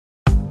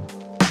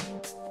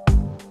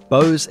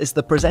Bose is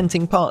the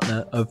presenting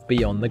partner of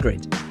Beyond the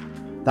Grid.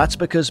 That's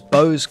because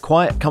Bose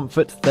Quiet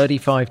Comfort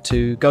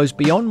 35.2 goes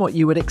beyond what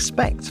you would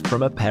expect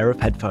from a pair of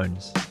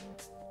headphones.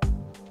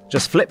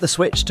 Just flip the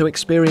switch to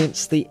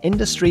experience the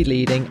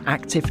industry-leading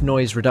active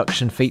noise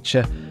reduction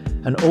feature,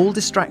 and all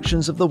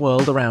distractions of the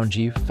world around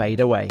you fade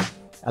away,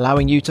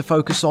 allowing you to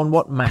focus on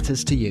what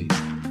matters to you.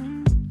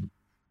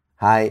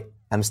 Hi,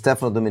 I'm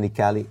Stefano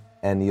Domenicali,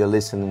 and you're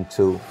listening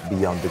to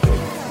Beyond the Grid.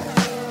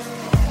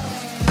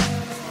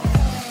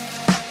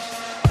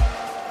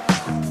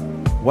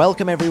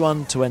 Welcome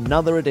everyone to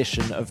another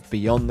edition of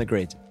Beyond the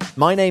Grid.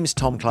 My name's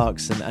Tom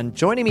Clarkson, and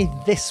joining me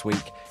this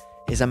week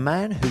is a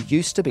man who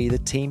used to be the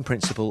team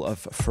principal of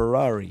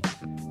Ferrari.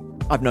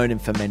 I've known him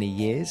for many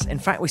years. In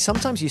fact, we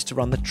sometimes used to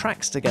run the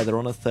tracks together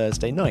on a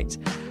Thursday night.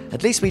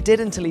 At least we did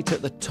until he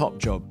took the top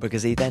job,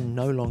 because he then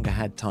no longer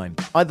had time.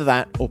 Either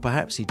that, or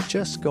perhaps he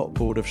just got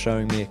bored of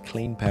showing me a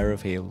clean pair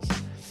of heels.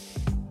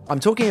 I'm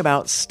talking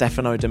about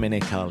Stefano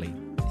Domenicali.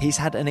 He's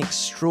had an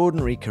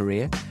extraordinary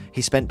career.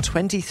 He spent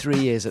 23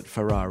 years at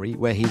Ferrari,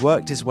 where he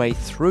worked his way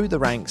through the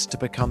ranks to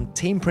become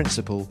team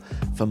principal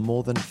for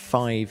more than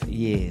 5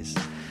 years.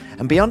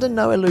 And beyond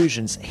no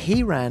illusions,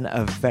 he ran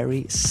a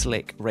very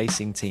slick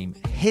racing team.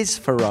 His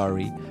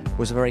Ferrari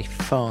was a very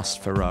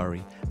fast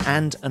Ferrari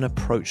and an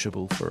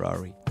approachable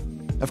Ferrari.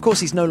 Of course,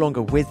 he's no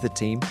longer with the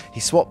team. He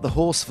swapped the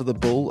horse for the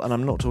bull, and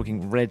I'm not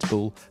talking Red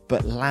Bull,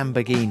 but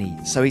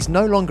Lamborghini. So he's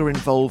no longer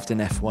involved in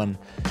F1,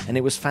 and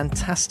it was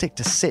fantastic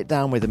to sit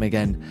down with him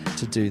again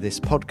to do this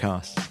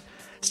podcast.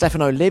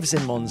 Stefano lives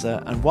in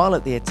Monza, and while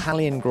at the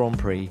Italian Grand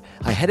Prix,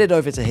 I headed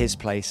over to his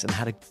place and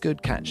had a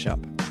good catch-up.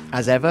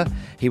 As ever,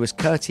 he was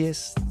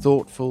courteous,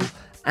 thoughtful,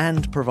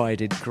 and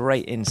provided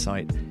great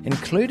insight,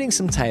 including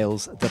some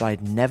tales that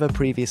I'd never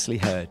previously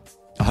heard.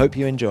 I hope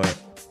you enjoy it.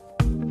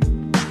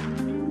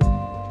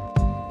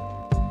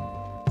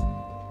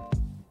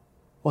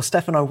 Well,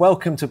 Stefano,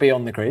 welcome to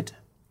Beyond the Grid.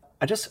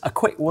 Just a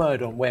quick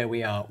word on where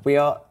we are. We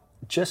are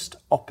just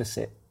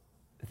opposite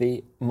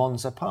the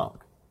Monza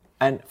Park.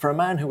 And for a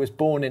man who was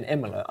born in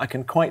Imola, I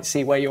can quite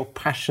see where your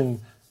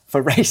passion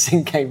for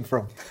racing came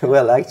from.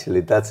 Well,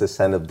 actually, that's a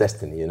sign of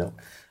destiny, you know.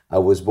 I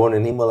was born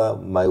in Imola,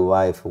 my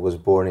wife was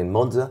born in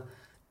Monza,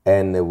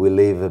 and we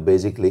live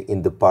basically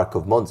in the park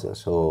of Monza.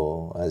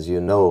 So, as you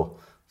know,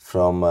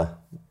 from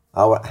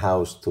our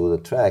house to the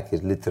track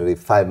is literally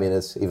 5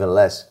 minutes, even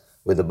less,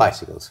 with a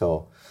bicycle.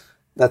 So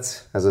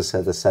that's, as I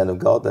said, a sign of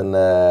God. And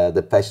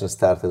the passion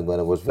started when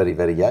I was very,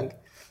 very young.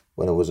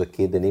 When I was a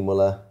kid in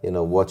Imola, you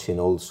know, watching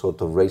all sort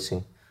of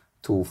racing,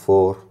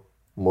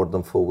 more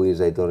than 4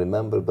 wheels, I don't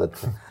remember, but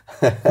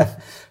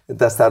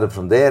that started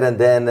from there. And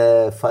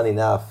then, funny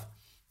enough,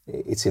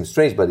 it seems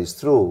strange, but it's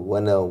true.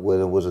 When I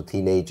was a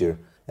teenager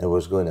and I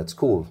was going at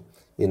school,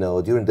 you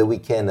know, during the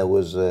weekend, I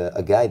was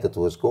a guy that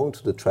was going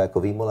to the track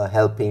of Imola,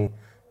 helping,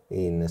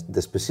 in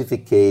the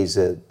specific case,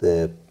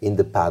 in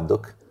the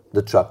paddock,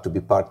 the truck to be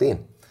parked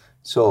in.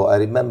 So I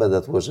remember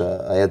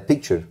I had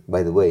picture,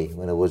 by the way,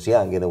 when I was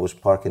young, and I was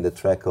parking the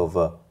track of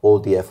all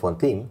the F1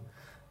 team,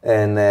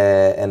 and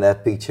I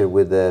had picture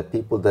with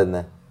people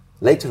that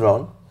later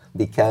on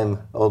became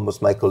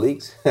almost my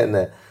colleagues,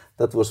 and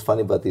that was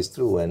funny, but it's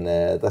true, and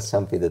that's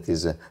something that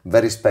is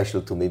very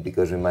special to me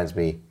because it reminds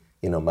me,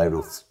 you know, my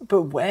roots.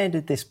 But where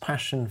did this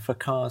passion for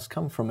cars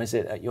come from? Is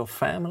it at your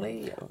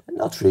family?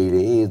 Not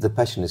really. The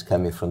passion is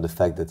coming from the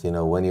fact that, you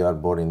know, when you are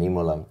born in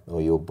Imola,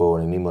 or you're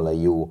born in Imola,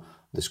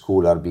 the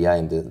school are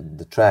behind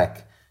the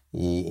track.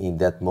 In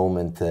that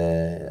moment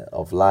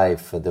of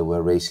life, there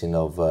were racing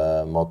of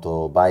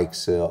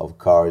motorbikes, of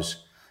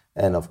cars,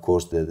 and of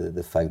course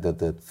the fact that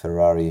the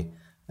Ferrari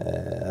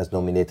has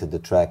nominated the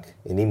track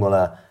in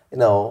Imola, you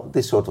know,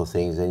 these sort of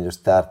things. And you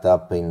start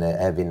up in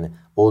having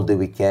all the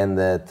weekend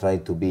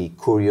trying to be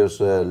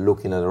curious,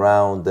 looking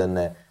around,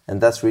 and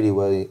that's really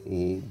where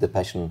the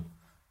passion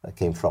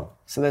came from.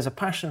 So there's a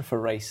passion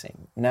for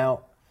racing.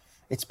 Now,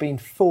 it's been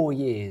 4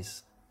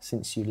 years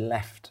since you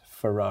left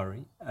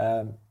Ferrari.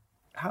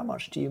 How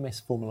much do you miss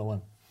Formula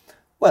One?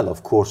 Well,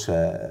 of course,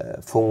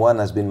 Formula One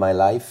has been my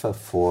life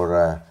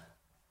for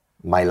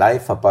my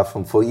life, apart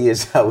from 4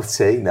 years, I would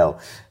say. Now,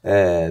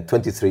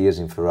 23 years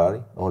in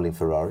Ferrari, only in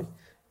Ferrari.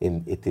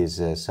 It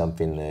is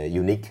something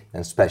unique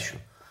and special.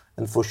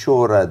 And for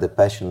sure, the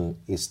passion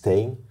is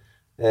staying.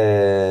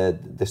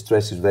 The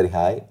stress is very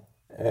high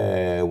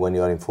when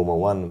you are in Formula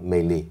One,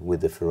 mainly with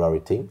the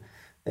Ferrari team.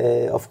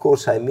 Of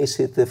course, I miss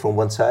it from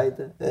one side,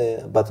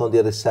 but on the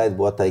other side,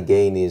 what I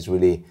gain is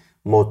really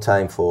more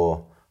time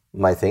for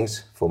my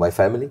things, for my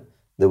family.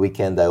 The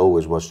weekend, I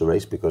always watch the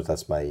race because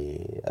that's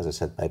as I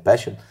said, my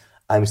passion.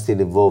 I'm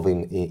still involved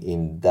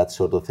in that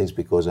sort of things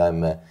because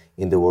I'm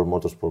in the World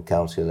Motorsport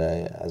Council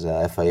as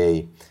a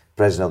FIA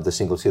president of the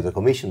Single Seater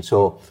Commission.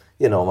 So,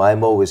 you know,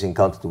 I'm always in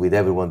contact with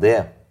everyone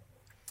there.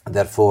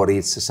 Therefore,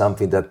 it's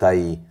something that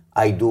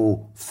I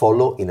do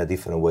follow in a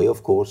different way,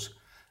 of course.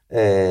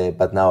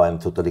 But now I'm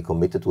totally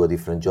committed to a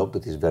different job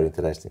that is very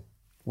interesting.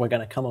 We're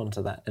going to come on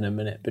to that in a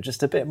minute, but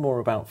just a bit more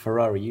about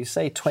Ferrari. You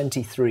say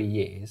 23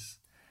 years,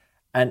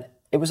 and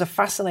it was a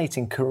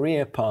fascinating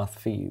career path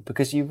for you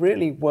because you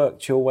really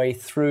worked your way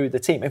through the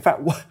team. In fact,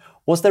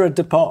 was there a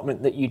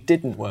department that you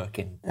didn't work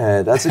in?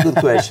 That's a good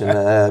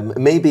question.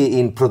 Maybe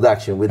in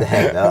production with the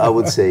hand, I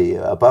would say.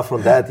 Apart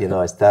from that,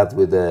 I started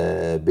with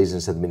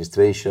business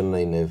administration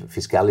in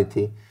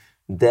fiscality.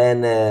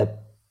 Then,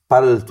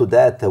 parallel to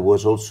that, I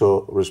was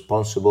also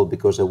responsible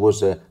because I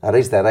was a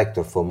race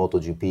director for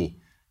MotoGP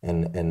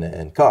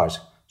and cars.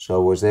 So I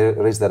was a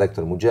race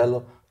director at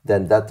Mugello.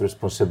 Then that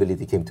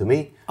responsibility came to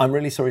me. I'm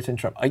really sorry to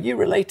interrupt. Are you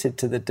related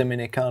to the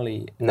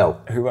Domenicali?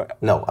 No.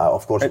 No,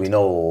 of course we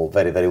know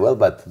very, very well,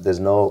 but there's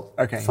no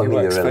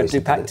familiar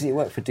relation. He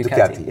worked for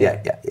Ducati.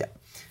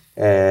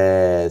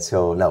 Yeah.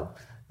 So no.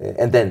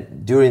 And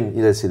then during,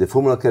 the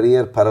Formula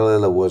career,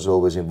 parallel, I was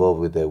always involved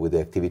with the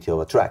activity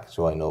of a track,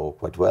 so I know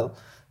quite well.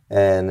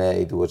 And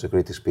it was a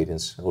great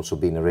experience, also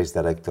being a race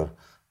director,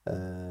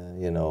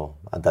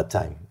 at that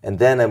time. And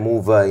then I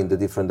move in the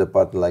different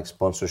departments like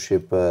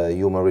sponsorship,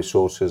 human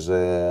resources,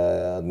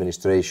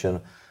 administration,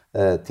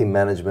 team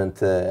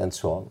management, and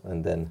so on,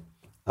 and then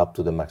up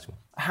to the maximum.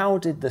 How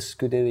did the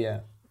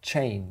Scuderia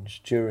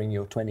change during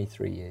your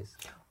 23 years?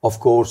 Of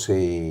course,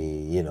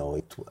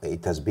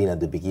 it has been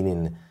at the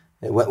beginning.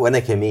 When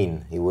I came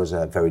in, it was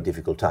a very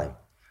difficult time.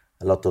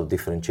 A lot of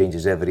different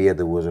changes every year.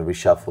 There was a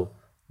reshuffle,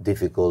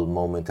 difficult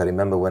moment. I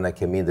remember when I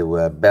came in, there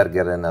were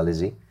Berger and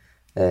Alesi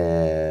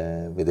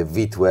with a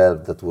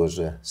V12 that was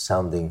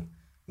sounding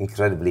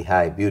incredibly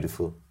high,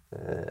 beautiful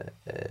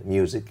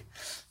music.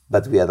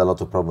 But we had a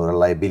lot of problem,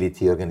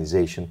 reliability,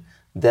 organization.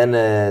 Then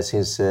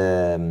since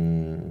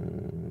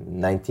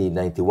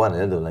 1991,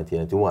 end of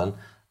 1991,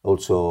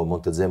 also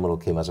Montezemolo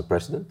came as a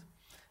president.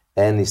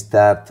 And he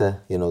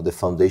started, the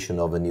foundation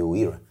of a new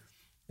era.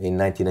 In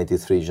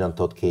 1993, Jean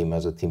Todt came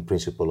as a team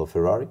principal of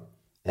Ferrari,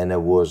 and I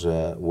was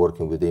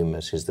working with him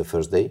since the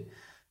first day,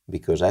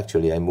 because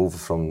actually I moved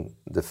from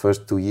the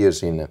first 2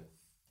 years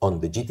on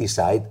the GT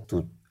side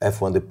to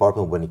F1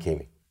 department when he came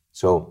in.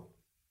 So,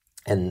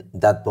 and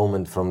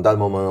from that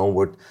moment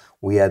onward,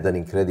 we had an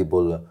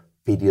incredible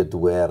period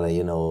where,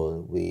 I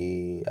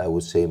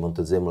would say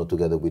Montezemolo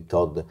together with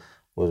Todt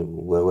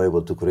were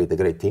able to create a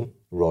great team.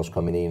 Ross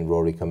coming in,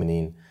 Rory coming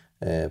in,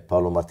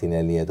 Paolo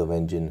Martinelli, head of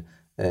engine,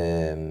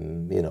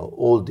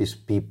 all these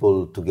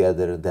people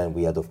together. Then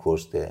we had, of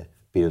course, the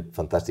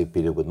fantastic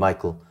period with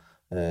Michael,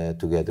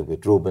 together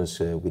with Rubens,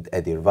 with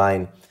Eddie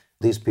Irvine.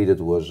 This period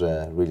was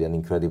really an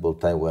incredible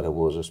time where I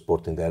was a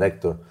sporting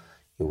director.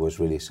 It was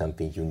really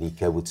something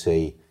unique. I would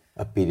say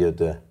a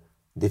period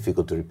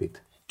difficult to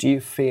repeat. Do you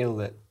feel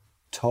that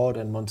Todt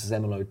and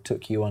Montezemolo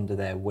took you under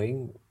their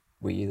wing?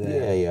 Were you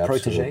their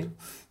protege? Absolutely.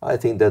 I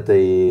think that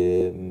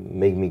they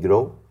made me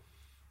grow.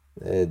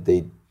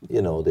 They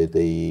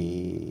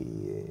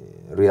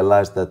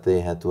realized that they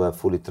had to have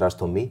fully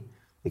trust on me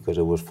because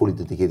I was fully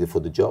dedicated for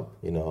the job.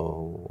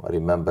 I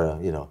remember,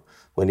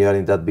 when you are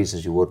in that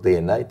business, you work day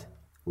and night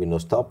with no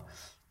stop.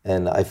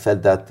 And I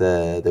felt that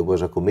there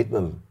was a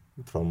commitment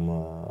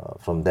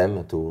from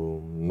them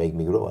to make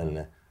me grow.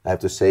 And I have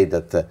to say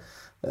that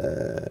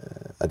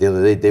at the end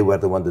of the day, they were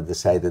the one that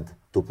decided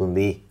to put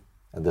me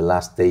at the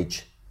last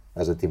stage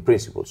as a team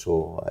principal.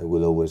 So I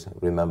will always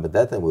remember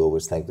that, and we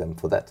always thank them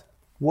for that.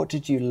 What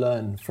did you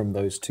learn from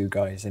those two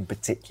guys in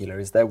particular?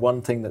 Is there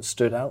one thing that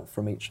stood out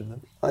from each of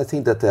them? I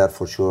think that they are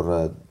for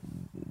sure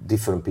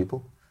different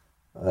people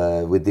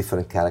with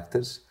different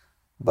characters,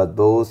 but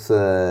both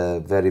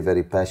very,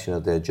 very passionate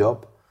at their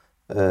job.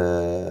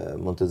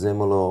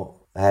 Montezemolo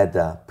had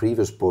a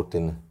previous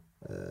sporting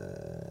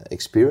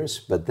experience,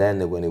 but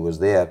then when he was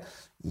there,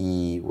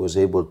 he was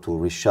able to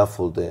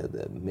reshuffle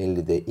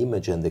mainly the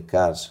image and the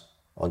cars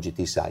on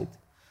GT side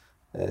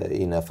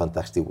in a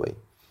fantastic way.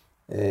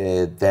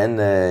 Then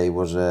he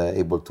was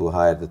able to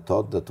hire the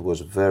Todt that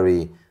was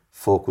very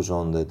focused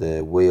on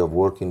the way of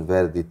working,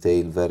 very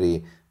detailed,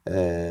 very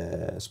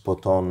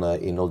spot on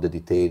in all the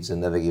details,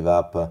 and never give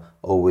up,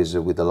 always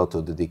with a lot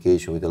of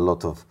dedication, with a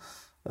lot of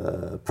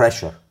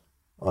pressure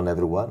on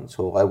everyone.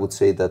 So I would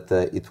say that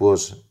it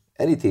was,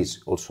 and it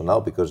is also now,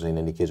 because in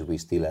any case we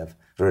still have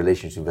a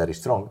relationship very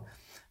strong,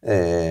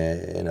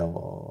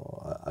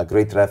 a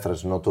great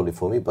reference not only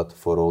for me, but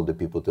for all the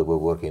people that were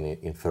working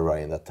in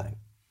Ferrari at that time.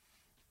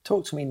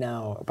 Talk to me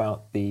now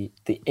about the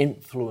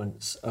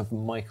influence of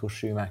Michael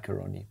Schumacher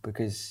on you,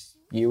 because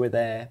you were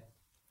there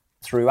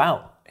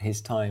throughout his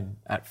time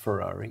at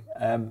Ferrari.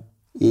 At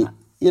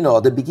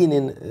the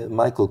beginning,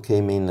 Michael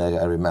came in,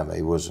 I remember,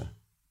 he was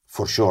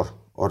for sure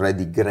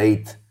already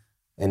great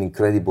and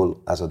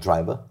incredible as a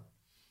driver.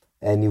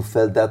 And you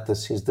felt that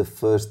since the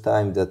first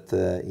time that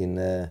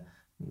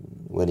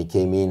when he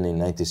came in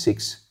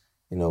 96,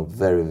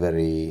 very,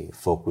 very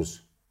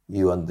focused.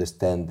 You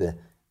understand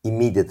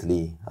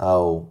immediately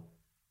how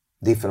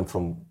different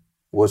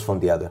was from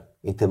the other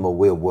in terms of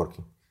way of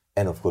working,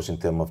 and of course in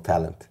terms of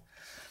talent.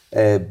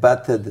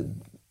 But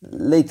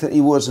later he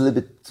was a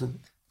little bit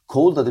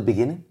cold at the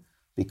beginning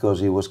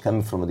because he was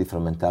coming from a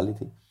different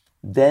mentality.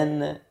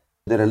 Then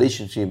the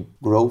relationship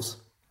grows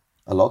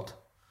a lot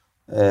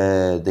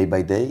day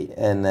by day,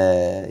 and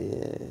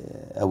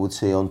I would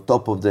say on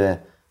top of the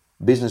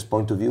business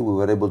point of view, we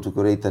were able to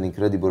create an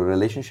incredible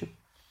relationship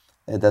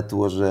that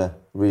was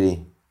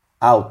really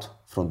out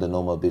from the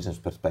normal business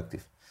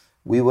perspective.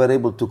 We were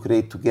able to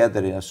create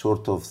together a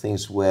sort of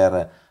things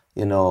where,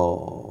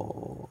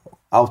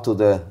 out of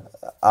the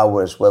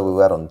hours where we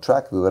were on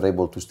track, we were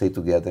able to stay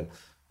together,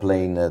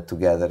 playing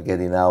together,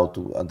 getting out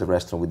at the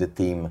restaurant with the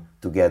team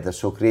together.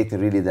 So creating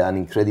really an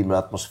incredible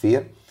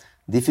atmosphere.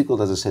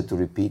 Difficult, as I said, to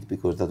repeat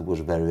because that was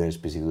very, very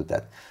specific to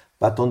that.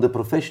 But on the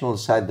professional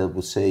side, I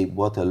would say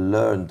what I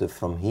learned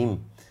from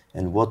him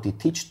and what he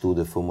teach to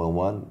the Formula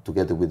One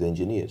together with the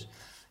engineers.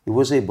 He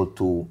was able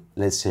to,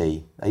 let's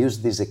say, I use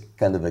this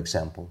kind of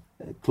example,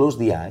 close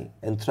the eye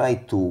and try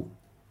to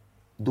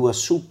do a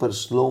super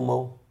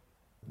slow-mo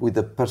with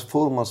a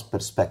performance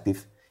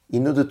perspective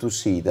in order to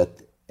see that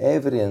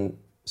every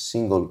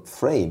single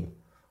frame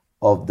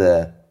of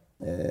the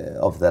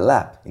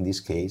lap, in this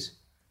case,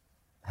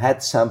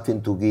 had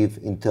something to give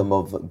in terms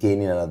of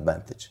gaining an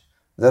advantage.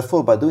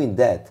 Therefore, by doing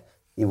that,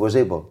 he was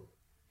able,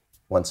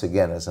 once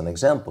again as an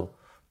example,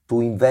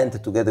 to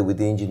invent together with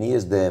the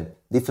engineers the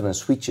different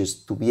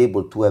switches to be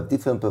able to have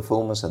different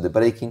performance at the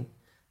braking,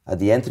 at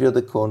the entry of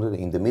the corner,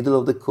 in the middle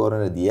of the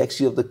corner, at the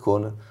exit of the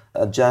corner,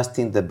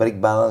 adjusting the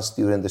brake balance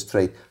during the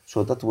straight.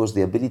 So that was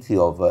the ability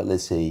of,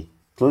 let's say,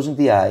 closing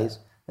the eyes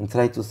and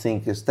try to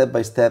think step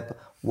by step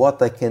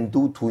what I can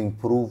do to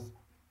improve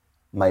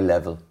my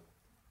level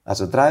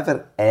as a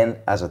driver and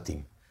as a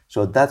team.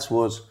 So that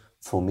was,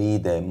 for me,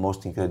 the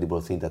most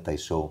incredible thing that I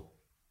saw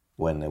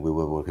when we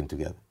were working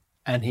together.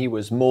 And he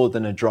was more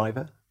than a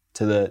driver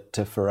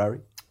to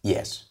Ferrari?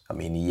 Yes. I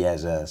mean, he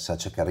has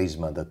such a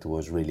charisma that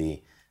was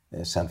really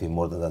something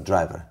more than a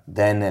driver.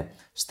 Then,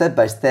 step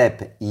by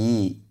step,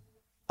 he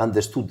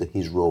understood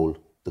his role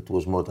that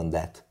was more than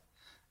that.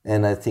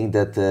 And I think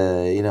that,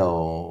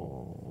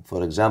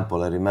 for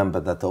example, I remember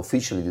that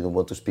officially he didn't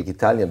want to speak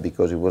Italian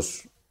because he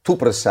was too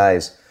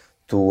precise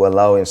to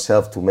allow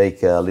himself to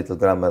make a little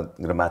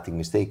grammatic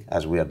mistake,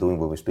 as we are doing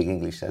when we speak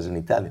English as an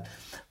Italian.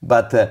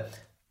 But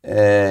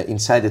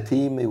inside the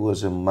team, he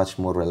was much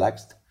more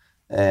relaxed.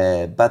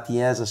 But he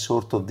has a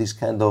sort of this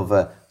kind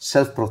of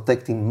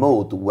self-protecting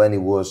mode when he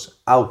was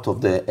out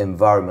of the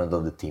environment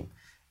of the team.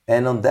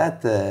 And on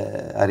that,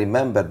 I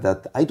remember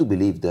that, I do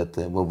believe that,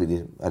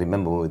 I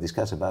remember when we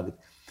discussed about it,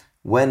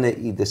 when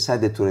he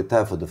decided to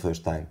retire for the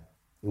first time,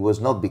 it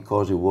was not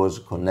because he was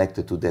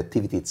connected to the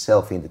activity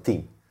itself in the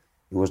team.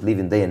 He was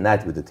living day and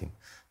night with the team.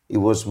 It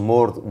was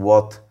more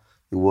what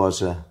it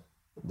was,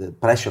 the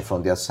pressure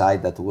from the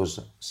outside that was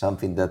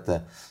something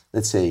that,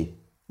 let's say,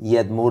 he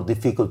had more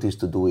difficulties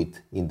to do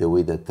it in the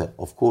way that,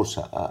 of course,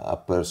 a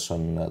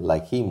person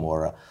like him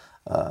or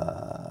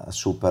a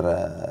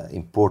super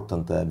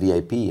important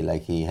VIP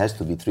like he has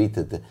to be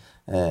treated,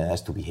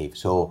 has to behave.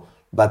 So,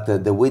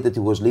 but the way that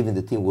he was leaving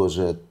the team was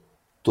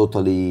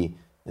totally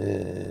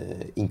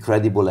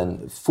incredible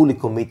and fully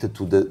committed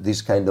to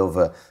this kind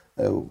of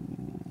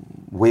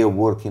way of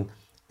working.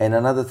 And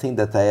another thing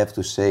that I have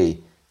to say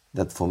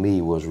that for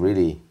me was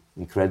really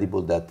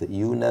incredible, that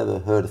you never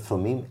heard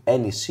from him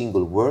any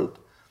single word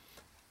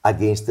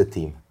against the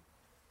team.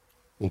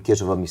 In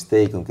case of a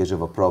mistake, in case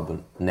of a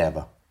problem,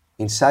 never.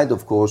 Inside,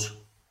 of course,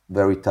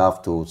 very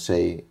tough to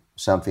say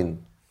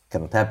something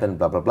cannot happen,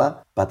 blah, blah, blah.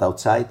 But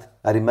outside,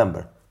 I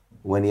remember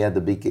when he had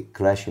the big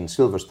crash in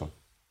Silverstone,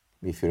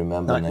 if you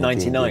remember.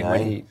 99,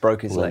 when he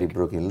broke his leg. He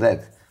broke his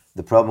leg.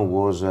 The problem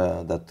was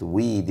that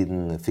we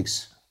didn't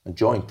fix a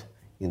joint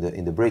in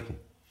the braking,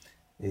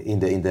 in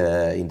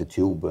the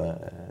tube,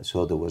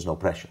 so there was no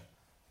pressure.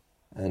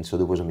 And so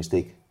there was a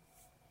mistake.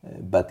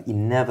 But he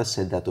never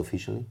said that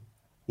officially.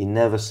 He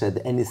never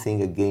said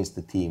anything against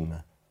the team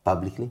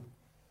publicly.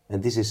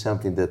 And this is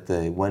something that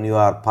when you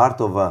are part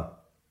of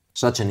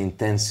such an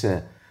intense,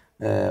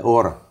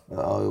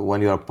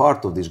 when you are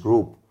part of this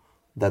group,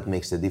 that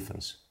makes the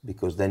difference.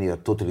 Because then you are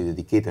totally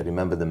dedicated. I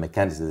remember the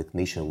mechanics, the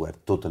technicians were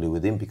totally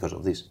with him because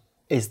of this.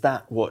 Is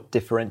that what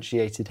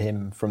differentiated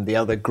him from the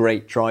other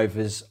great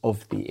drivers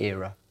of the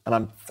era?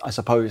 And I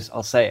suppose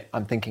I'll say it,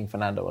 I'm thinking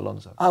Fernando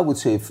Alonso. I would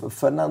say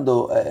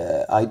Fernando,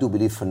 I do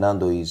believe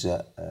Fernando is,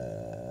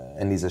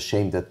 and it's a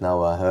shame that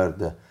now I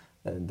heard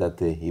that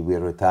he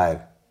will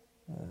retire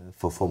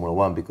for Formula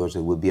One, because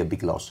it would be a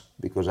big loss.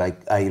 Because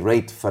I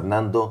rate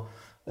Fernando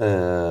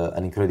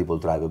an incredible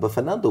driver. But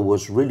Fernando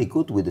was really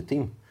good with the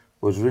team.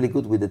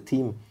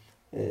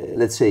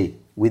 Let's say,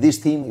 with this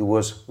team, it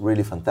was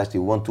really fantastic.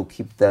 We want to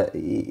keep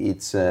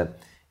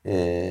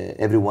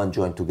everyone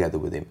joined together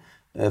with him.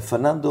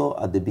 Fernando,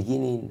 at the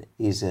beginning,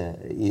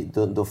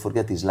 don't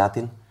forget, he's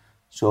Latin.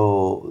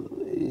 So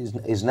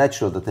it's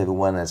natural that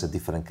everyone has a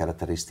different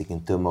characteristic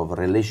in terms of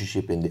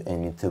relationship and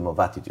in terms of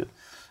attitude.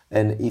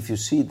 And if you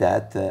see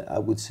that, I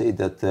would say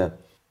that,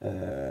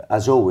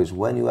 as always,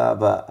 when you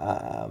have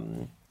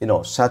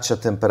such a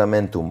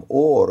temperamentum,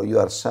 or you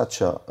are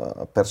such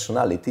a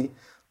personality,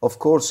 of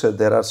course,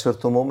 there are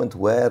certain moments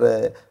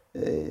where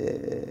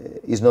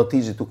it's not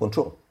easy to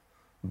control.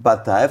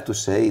 But I have to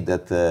say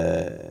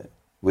that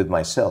with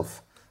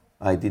myself,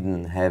 I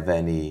didn't have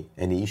any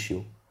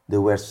issue. There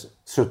were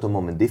certain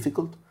moments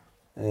difficult,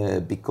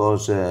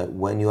 because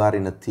when you are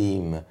in a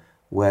team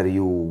where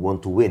you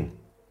want to win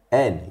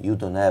and you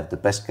don't have the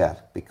best car,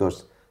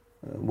 because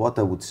what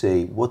I would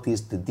say, what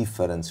is the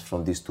difference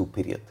from these two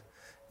periods?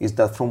 Is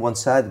that from one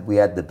side we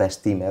had the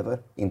best team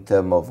ever in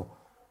terms of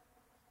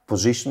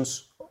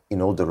positions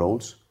in all the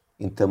roles,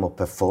 in terms of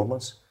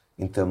performance,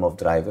 in terms of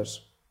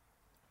drivers.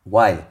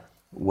 While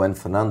when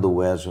Fernando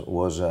was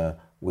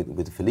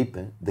with Felipe,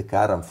 the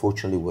car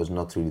unfortunately was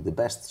not really the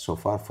best so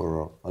far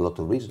for a lot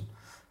of reasons.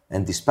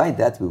 And despite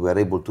that, we were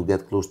able to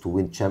get close to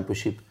win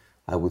championship.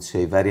 I would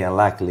say very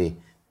unlikely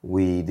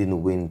we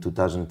didn't win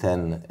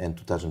 2010 and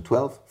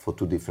 2012 for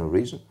two different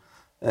reasons.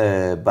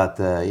 But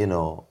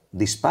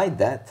despite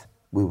that,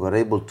 we were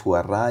able to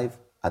arrive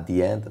at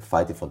the end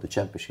fighting for the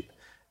championship.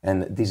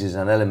 And this is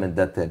an element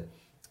that,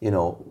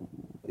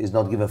 is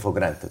not given for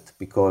granted,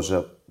 because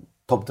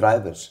top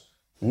drivers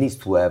need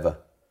to have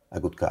a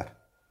good car.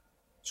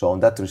 So in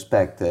that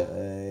respect,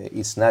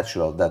 it's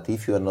natural that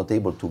if you are not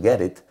able to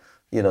get it,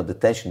 the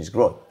tension is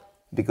growing,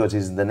 because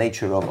it's the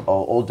nature of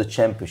all the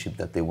championship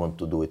that they want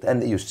to do it.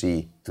 And you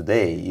see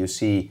today, you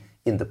see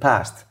in the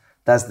past,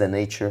 that's the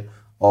nature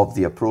of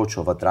the approach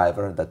of a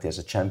driver that is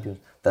a champion,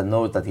 that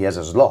knows that he has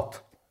a slot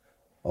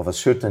of a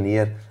certain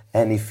year,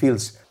 and he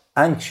feels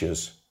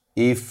anxious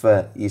if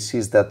he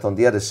sees that on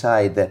the other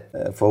side,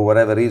 for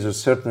whatever reason,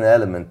 certain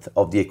element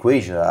of the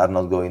equation are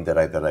not going in the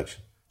right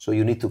direction. So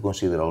you need to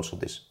consider also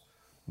this.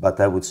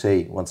 But I would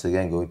say, once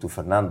again, going to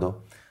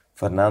Fernando,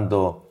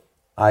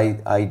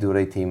 I do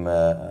rate him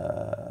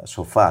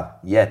so far,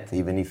 yet,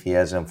 even if he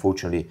has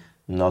unfortunately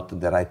not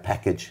the right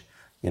package,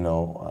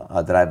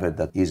 a driver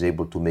that is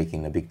able to make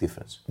a big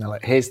difference. Now,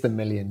 here's the $1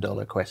 million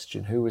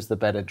question. Who was the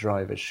better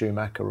driver,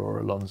 Schumacher or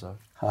Alonso?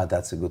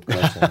 That's a good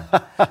question.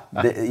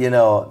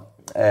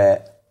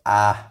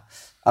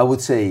 I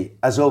would say,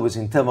 as always,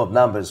 in terms of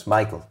numbers,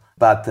 Michael.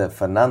 But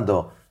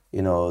Fernando,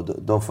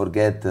 don't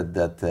forget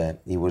that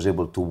he was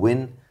able to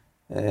win.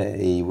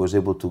 He was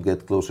able to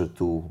get closer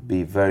to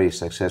be very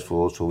successful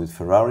also with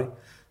Ferrari.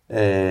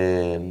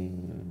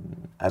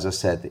 As I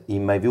said,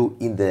 in my view,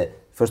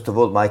 first of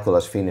all, Michael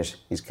has finished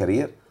his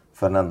career.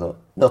 Fernando,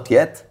 not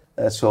yet.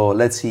 So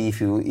let's see if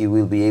he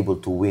will be able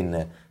to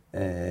win.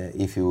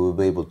 If he will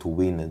be able to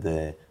win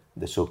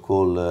the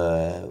so-called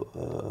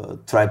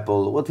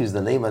triple. What is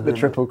the name? The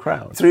Triple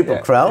Crown. Triple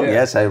Crown. Yeah.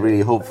 Yes, I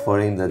really hope for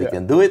him that he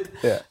can do it.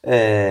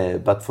 Yeah.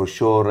 But for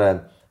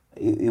sure,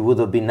 it would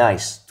have been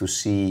nice to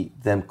see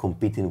them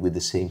competing with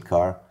the same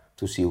car,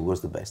 to see who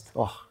was the best.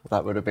 Oh,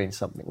 that would have been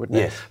something, wouldn't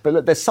it? Yes. But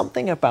look, there's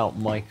something about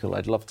Michael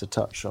I'd love to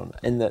touch on.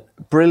 In that,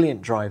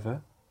 brilliant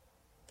driver,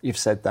 you've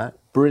said that.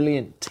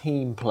 Brilliant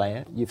team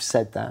player, you've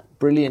said that.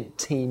 Brilliant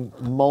team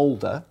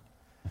moulder.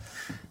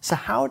 So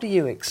how do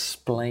you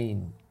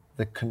explain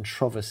the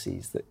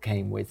controversies that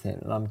came with him?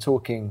 And I'm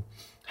talking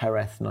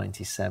Jerez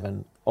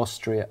 97,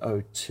 Austria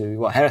 02.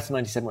 Well, Jerez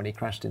 97 when he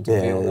crashed into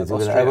Villeneuve.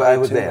 I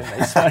was there.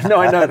 No,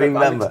 I know. I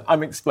remember.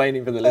 I'm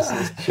explaining for the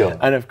listeners. Sure.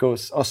 And of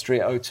course,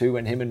 Austria 02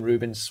 when him and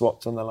Rubens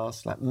swapped on the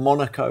last lap.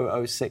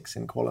 Monaco 06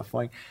 in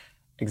qualifying.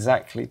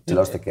 Exactly. He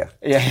lost the car.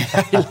 Yeah.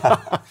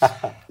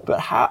 But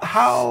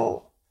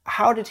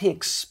how did he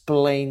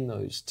explain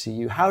those to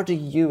you? How do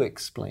you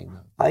explain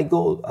them? I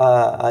go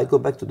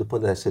back to the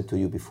point that I said to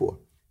you before.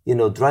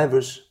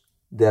 Drivers,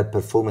 they are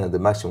performing at the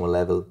maximum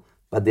level,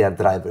 but they are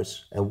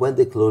drivers. And when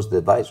they close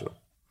the visor,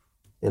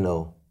 they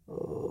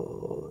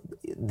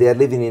are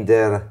living in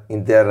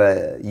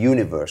their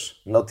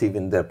universe, not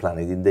even their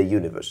planet, in their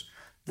universe.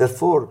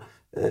 Therefore,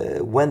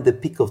 when the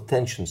peak of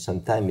tension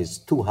sometimes is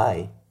too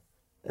high,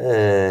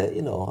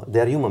 they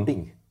are human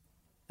beings.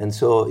 And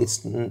so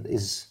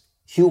it's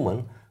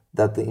human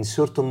that in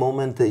certain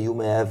moment you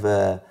may have,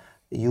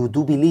 you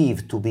do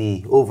believe to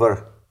be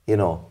over,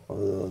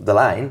 the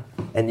line,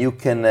 and you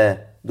can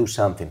do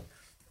something.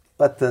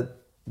 But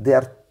they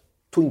are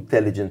too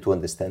intelligent to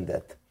understand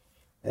that.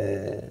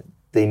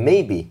 They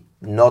maybe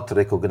not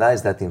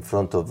recognize that in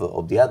front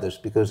of the others,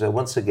 because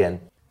once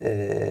again,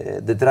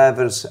 the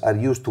drivers are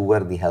used to wear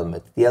the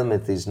helmet. The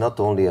helmet is not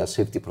only a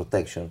safety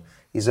protection,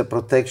 it's a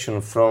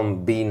protection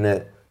from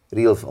being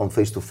real on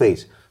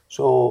face-to-face.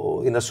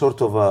 So in a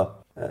sort of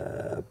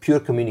a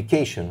pure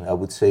communication, I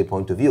would say,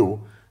 point of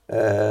view,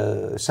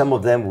 some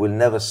of them will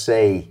never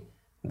say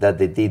that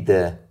they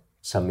did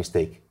some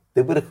mistake.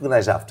 They will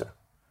recognize after.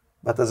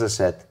 But as I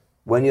said,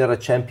 when you're a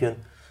champion,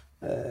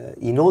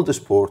 in all the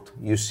sport,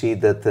 you see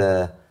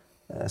that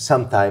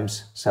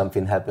sometimes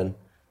something happened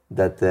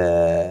that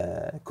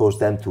caused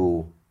them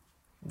to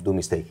do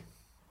mistake.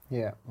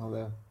 Yeah,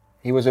 well,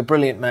 he was a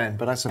brilliant man,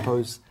 but I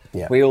suppose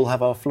we all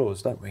have our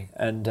flaws, don't we?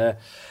 And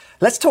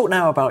let's talk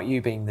now about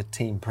you being the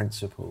team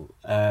principal.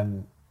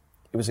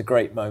 It was a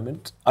great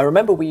moment. I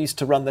remember we used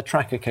to run the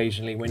track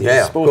occasionally when you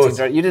were sporting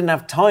director. You didn't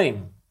have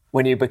time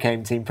when you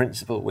became team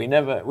principal. We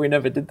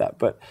never did that.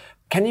 But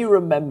can you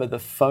remember the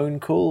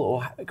phone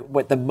call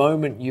or the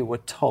moment you were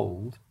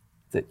told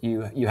that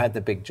you had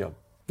the big job?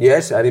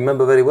 Yes, I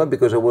remember very well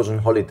because I was on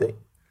holiday.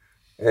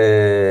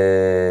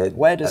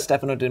 Where does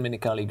Stefano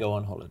Domenicali go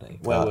on holiday?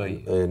 Where were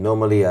you?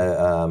 Normally,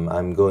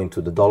 I'm going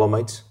to the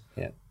Dolomites.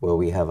 where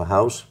we have a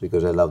house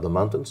because I love the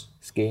mountains.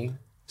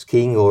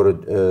 Skiing or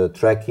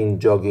trekking,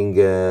 jogging,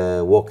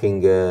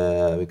 walking,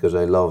 because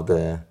I love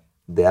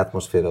the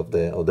atmosphere of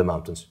the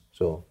mountains.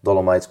 So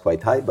Dolomites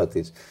quite high, but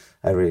it's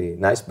really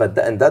nice. But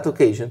on that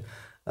occasion,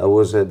 I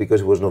was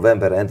because it was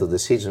November, end of the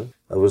season,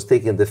 I was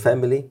taking the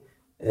family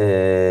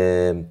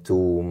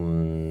to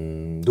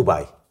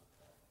Dubai.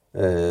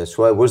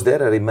 So I was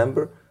there, I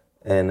remember,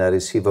 and I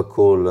received a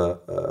call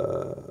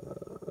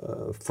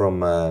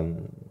from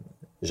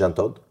Jean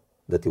Todt,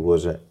 that he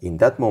was in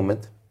that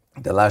moment.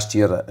 The last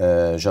year,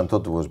 Jean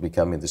Todt was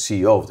becoming the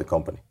CEO of the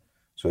company.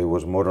 So he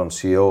was more on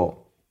CEO,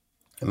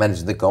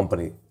 managing the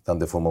company than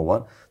the Formula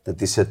One. That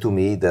he said to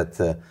me that,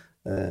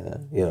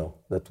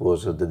 that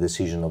was the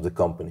decision of the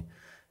company.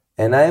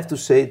 And I have to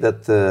say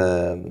that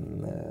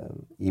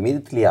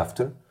immediately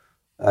after,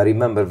 I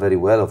remember very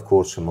well, of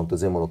course,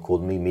 Montezemolo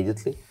called me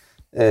immediately.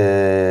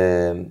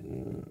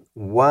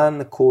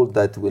 One call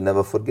that we'll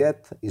never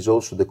forget is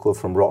also the call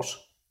from Ross.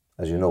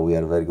 As you know, we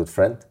are a very good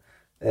friend.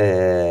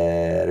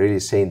 Really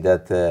saying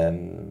that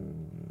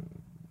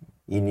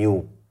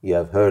he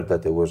have heard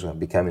that I was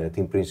becoming a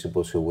team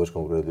principal, so he was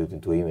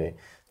congratulating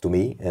to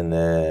me, and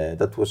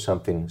that was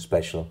something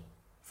special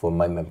for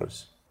my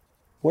members.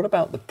 What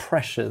about the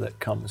pressure that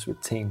comes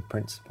with team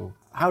principal?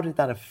 How did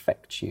that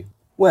affect you?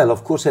 Well,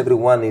 of course,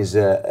 everyone is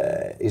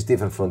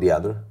different from the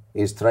other.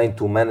 Is trying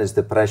to manage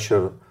the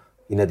pressure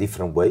in a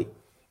different way.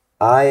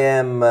 I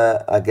am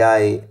a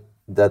guy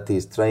that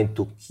is trying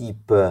to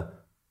keep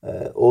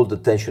all the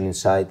tension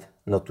inside,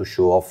 not to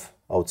show off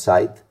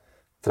outside.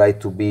 Try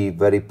to be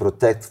very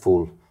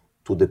protectful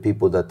to the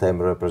people that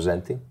I'm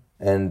representing,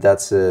 and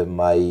that's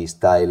my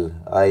style.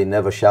 I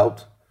never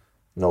shout,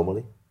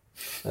 normally.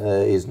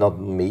 It's not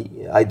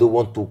me. I don't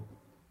want to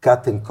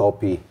cut and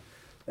copy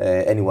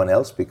anyone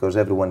else because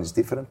everyone is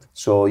different.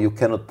 So you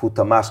cannot put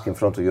a mask in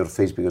front of your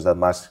face because that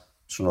mask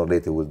sooner or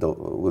later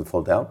will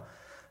fall down.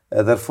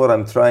 Therefore,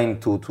 I'm trying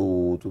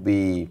to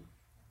be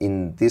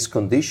in this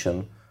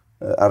condition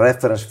a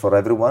reference for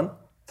everyone.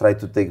 Try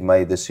to take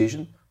my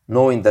decision,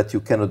 knowing that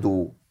you cannot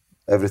do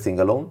everything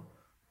alone,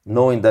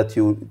 knowing that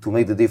to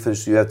make the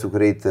difference you have to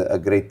create a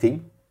great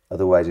team.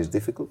 Otherwise, it's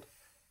difficult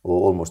or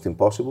almost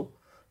impossible.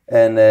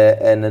 And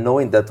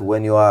knowing that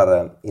when you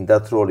are in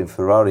that role in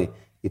Ferrari,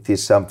 it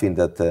is something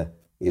that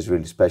is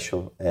really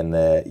special and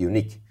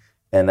unique.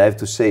 And I have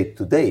to say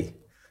today,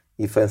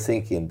 if I'm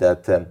thinking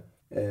that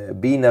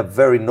being a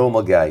very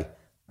normal guy,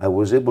 I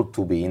was able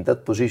to be in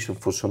that position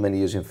for so many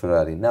years in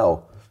Ferrari.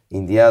 Now,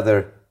 in the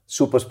other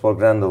Supersport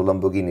Grand of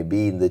Lamborghini,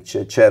 being the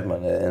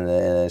chairman and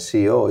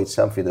CEO, it's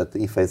something that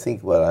if I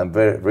think, well, I'm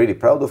really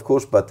proud, of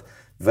course, but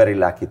very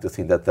lucky to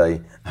think that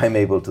I'm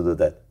able to do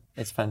that.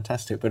 It's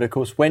fantastic. But of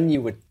course, when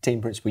you were team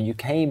principal, you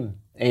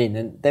came in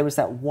and there was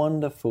that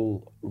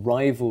wonderful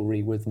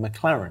rivalry with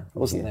McLaren,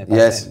 wasn't there? Back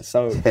then?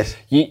 So yes.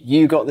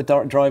 You got the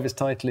driver's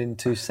title in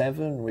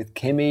 2007 with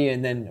Kimi,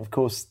 and then, of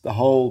course, the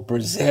whole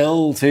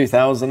Brazil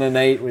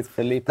 2008 with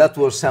Felipe. That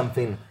was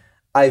something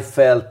I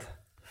felt...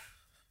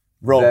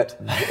 robbed.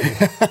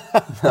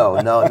 No,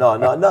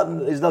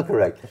 it's not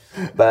correct.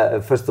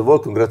 But first of all,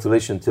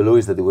 congratulations to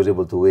Lewis that he was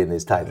able to win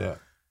his title. Yeah.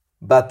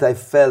 But I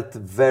felt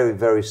very,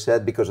 very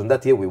sad because on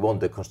that year we won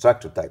the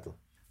constructor title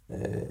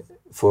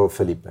for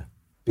Felipe,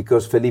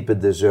 because Felipe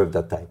deserved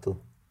that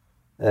title.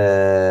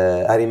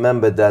 I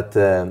remember that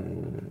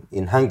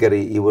in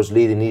Hungary he was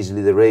leading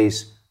easily the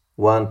race,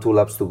 1-2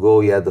 laps to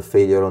go. He had a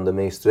failure on the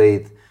main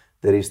straight.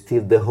 There is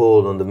still the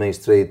hole on the main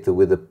straight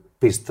with a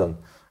piston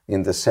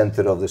in the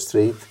center of the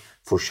straight,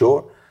 for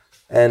sure.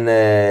 And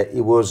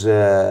he was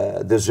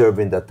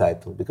deserving that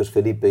title because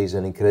Felipe is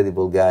an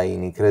incredible guy,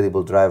 an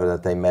incredible driver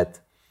that I met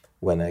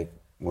when I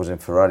was in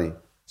Ferrari,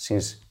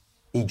 since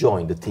he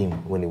joined the team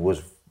when he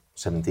was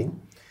 17.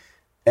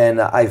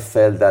 And I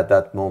felt that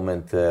that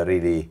moment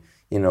really,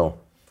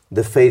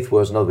 the faith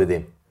was not with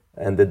him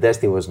and the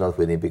destiny was not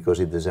with him because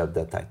he deserved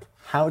that title.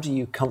 How do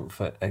you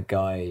comfort a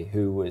guy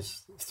who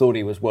thought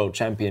he was world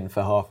champion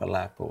for half a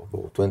lap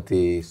or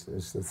 23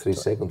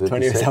 seconds,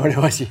 20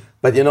 seconds?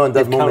 But in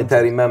that moment I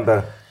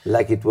remember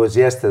like it was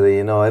yesterday,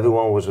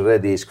 everyone was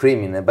already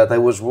screaming, but I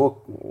was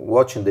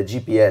watching the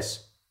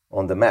GPS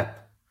on the map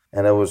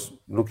and I was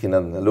looking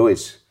at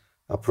Lewis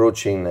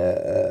approaching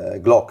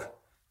Glock,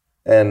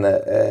 and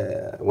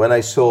when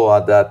I saw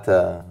at that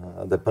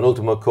the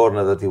penultimate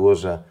corner that he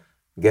was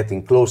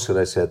getting closer,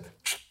 I said,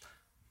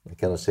 I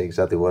cannot say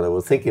exactly what I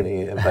was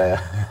thinking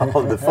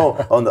on the phone,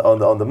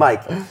 on the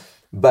mic,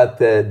 but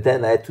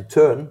then I had to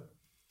turn,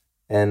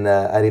 and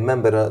I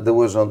remember there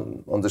was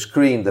on the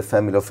screen the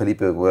family of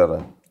Felipe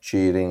were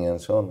cheering and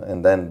so on,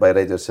 and then by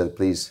radio said,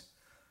 please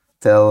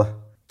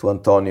tell to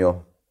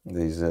Antonio,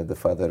 this is the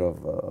father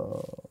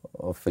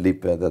of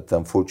Felipe, that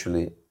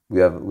unfortunately we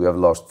have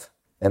lost.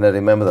 And I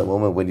remember that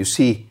moment when you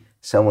see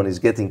someone is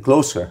getting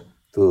closer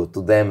to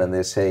them and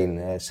they're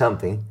saying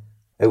something.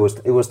 It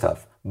was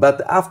tough.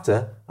 But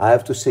after, I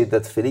have to say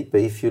that Felipe,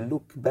 if you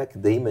look back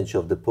at the image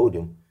of the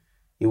podium,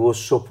 he was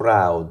so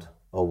proud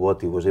of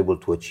what he was able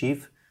to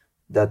achieve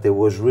that he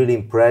was really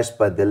impressed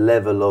by the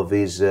level of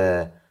his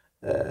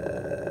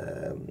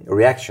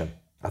reaction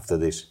after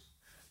this.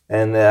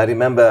 And I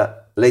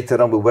remember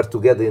later on we were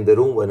together in the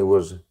room when he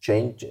was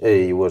changed.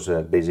 He was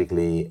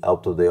basically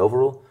out of the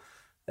overall.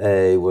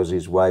 It was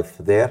his wife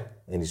there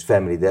and his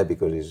family there,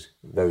 because it's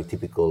very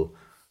typical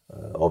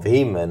of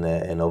him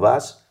and of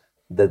us,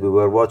 that we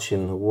were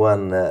watching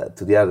one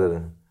to the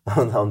other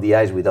on the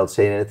ice without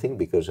saying anything,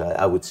 because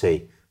I would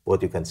say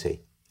what you can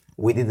say.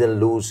 We didn't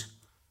lose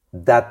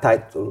that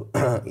title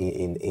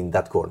in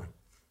that corner.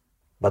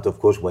 But of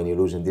course, when you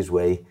lose in this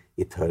way,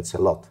 it hurts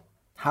a lot.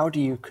 How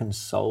do you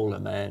console a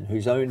man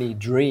whose only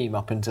dream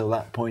up until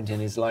that point in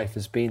his life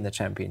has been the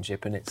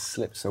championship, and it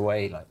slips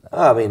away like that?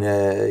 I mean,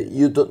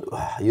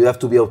 you have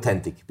to be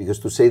authentic, because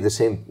to say the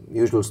same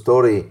usual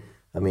story,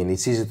 I mean,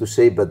 it's easy to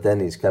say, but then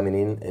he's coming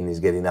in and he's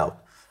getting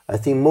out. I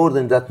think more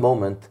than that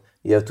moment,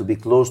 you have to be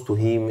close to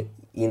him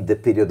in the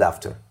period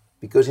after,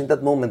 because in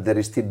that moment there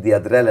is still the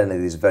adrenaline that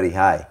is very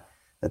high,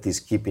 that is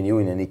keeping you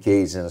in any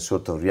case in a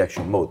sort of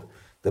reaction mode.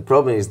 The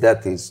problem is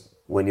that is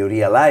when you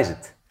realize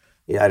it.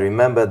 I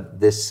remember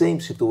the same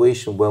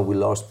situation when we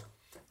lost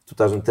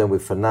 2010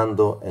 with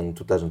Fernando and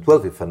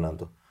 2012 with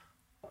Fernando.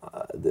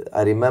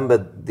 I remember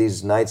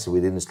these nights we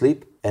didn't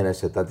sleep, and I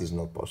said that is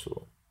not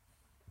possible.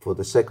 For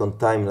the second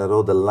time in a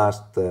row, the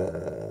last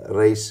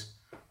race,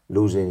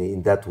 losing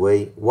in that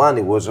way. One,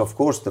 it was of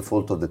course the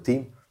fault of the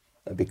team,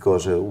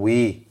 because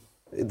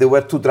there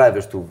were two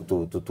drivers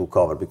to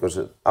cover, because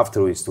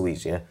after it's too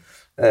easy.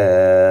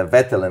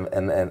 Vettel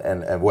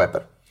and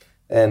Webber.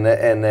 And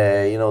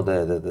you know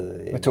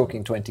we're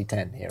talking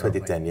 2010 here.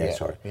 2010, yeah,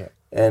 sorry. Yeah.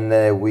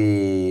 And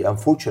we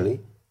unfortunately,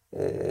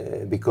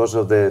 because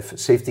of the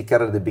safety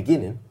car at the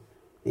beginning,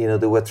 you know,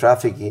 there were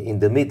traffic in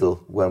the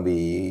middle when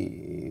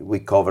we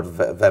covered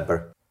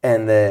Webber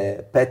and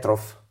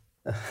Petrov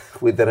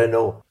with the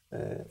Renault.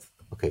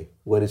 Okay,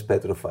 where is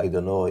Petrov? I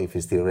don't know if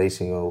he's still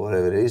racing or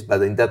whatever it is.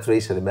 But in that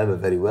race, I remember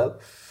very well.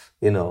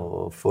 You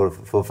know, for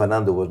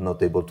Fernando was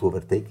not able to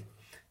overtake,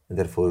 and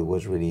therefore it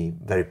was really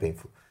very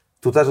painful.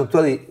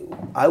 2020,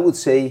 I would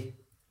say,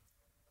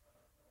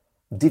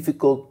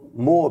 difficult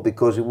more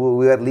because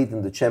we were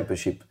leading the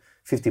championship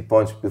 50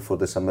 points before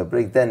the summer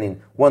break. Then in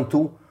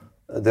 1-2,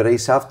 the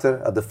race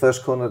after, at the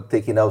first corner,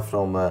 taking out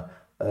from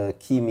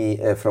Kimi,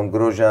 from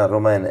Grosjean,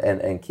 Romain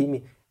and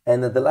Kimi.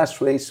 And at the last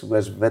race,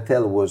 where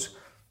Vettel was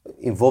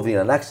involved in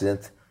an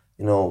accident,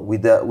 you know,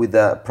 with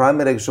the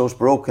primary exhaust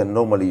broken,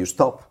 normally you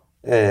stop.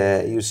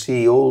 You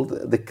see all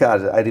the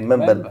cars. I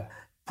remember.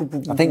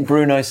 I think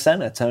Bruno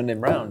Senna turned him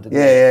round.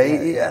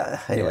 Yeah.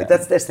 Anyway,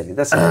 that's destiny.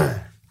 That's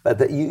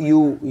but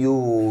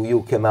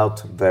you came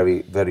out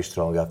very, very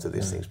strong after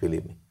these things.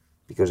 Believe me,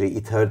 because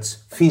it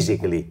hurts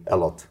physically a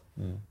lot.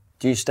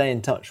 Do you stay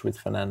in touch with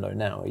Fernando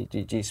now?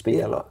 Do you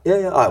speak a lot?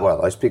 Yeah.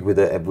 Well, I speak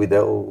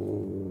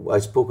I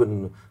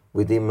spoken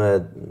with him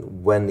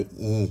when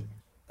he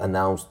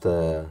announced,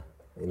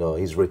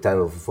 his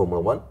retirement from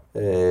Formula One.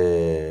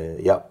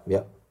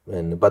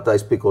 But I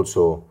speak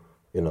also.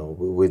 You know,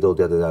 with all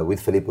the other guys. With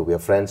Felipe, we are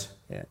friends.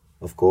 Yeah.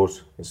 Of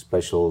course, a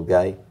special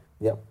guy.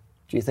 Yeah.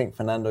 Do you think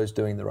Fernando's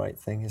doing the right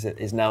thing?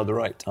 Is now the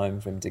right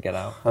time for him to get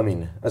out? I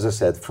mean, as I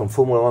said, from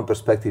Formula One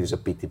perspective, it's a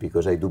pity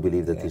because I do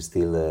believe that he's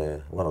still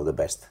one of the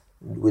best,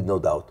 with no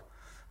doubt.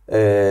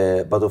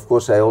 But of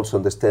course, I also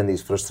understand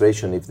his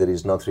frustration if there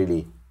is not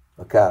really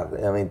a car.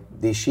 I mean,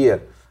 this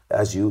year,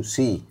 as you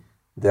see,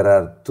 there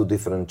are two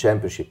different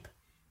championships,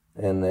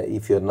 and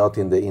if you're not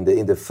in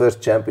the first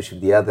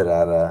championship, the other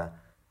are.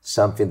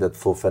 Something that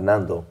for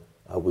Fernando,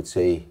 I would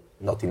say,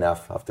 not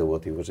enough after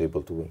what he was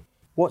able to win.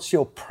 What's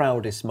your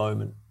proudest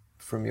moment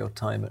from your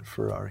time at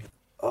Ferrari?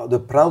 The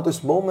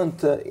proudest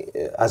moment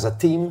as a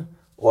team,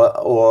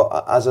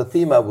 or as a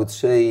team, I would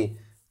say,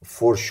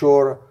 for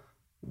sure,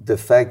 the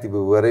fact that we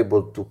were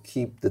able to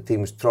keep the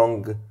team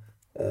strong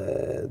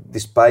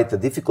despite a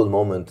difficult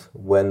moment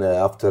when,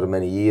 after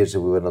many years,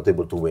 we were not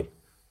able to win.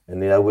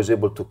 And I was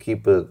able to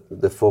keep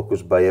the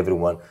focus by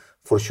everyone.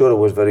 For sure, I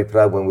was very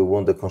proud when we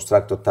won the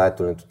constructor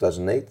title in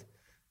 2008,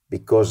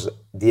 because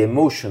the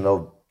emotion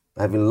of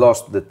having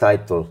lost the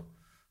title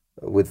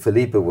with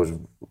Felipe was,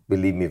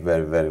 believe me,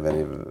 very, very,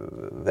 very,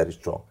 very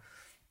strong.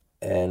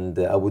 And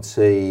I would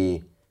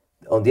say,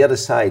 on the other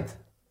side,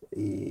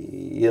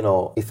 you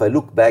know, if I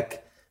look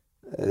back,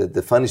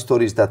 the funny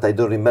story is that I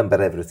don't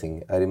remember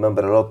everything. I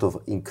remember a lot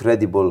of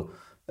incredible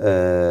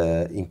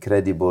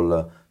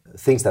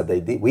things that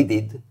we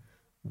did,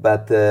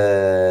 but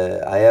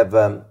I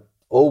have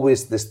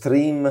always the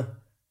stream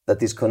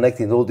that is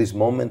connecting all this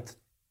moment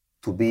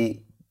to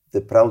be the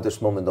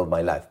proudest moment of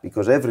my life,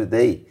 because every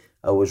day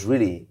I was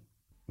really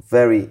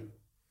very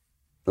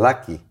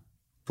lucky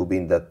to be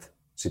in that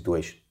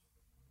situation.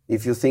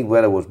 If you think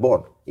where I was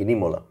born, in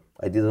Imola,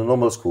 I did a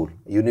normal school,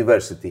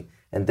 university,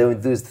 and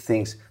doing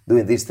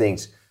these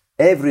things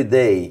every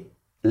day,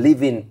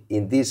 living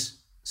in this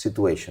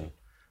situation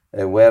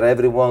where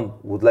everyone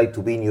would like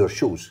to be in your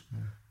shoes.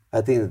 I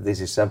think that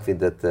this is something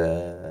that,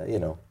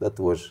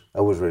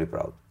 I was really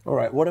proud. All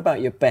right, what about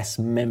your best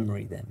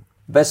memory then?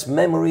 Best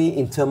memory,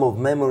 in terms of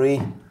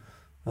memory,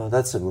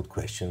 that's a good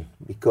question,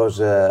 because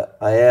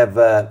I have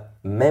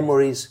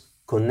memories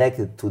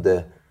connected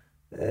to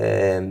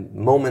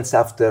moments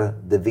after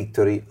the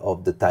victory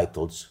of the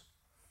titles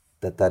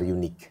that are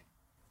unique.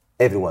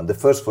 Everyone. The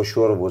first for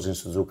sure was in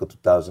Suzuka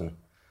 2000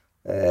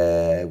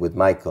 with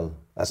Michael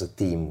as a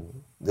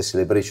team. The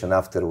celebration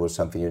after was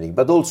something unique.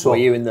 But also... Were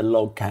you in the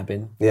log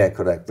cabin? Yeah,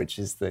 correct. Which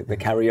is the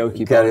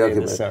karaoke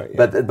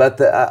bar.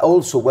 But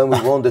also when we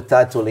won the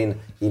title in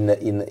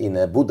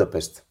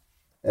Budapest,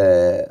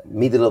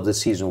 middle of the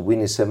season,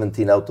 winning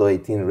 17 out of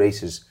 18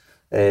 races,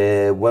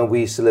 when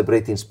we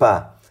celebrate in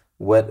Spa,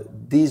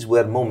 these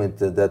were moments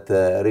that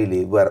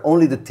really were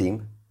only the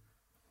team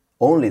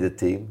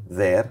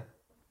there,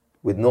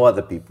 with no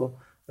other people,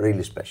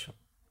 really special.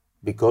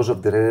 Because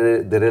of the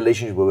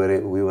relationship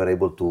we were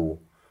able to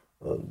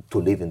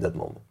live in that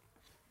moment.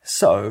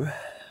 So,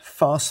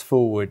 fast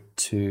forward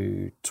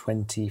to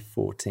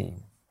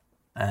 2014,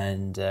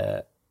 and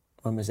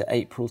when was it?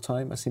 April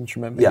time, I seem to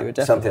remember. Yeah, you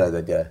were something like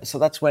that. Yeah. So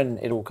that's when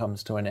it all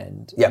comes to an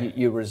end. Yeah.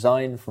 You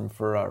resign from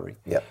Ferrari.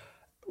 Yeah.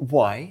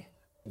 Why?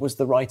 Was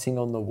the writing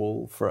on the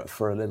wall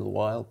for a little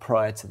while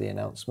prior to the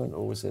announcement,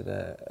 or was it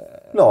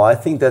No, I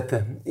think that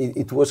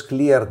it was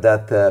clear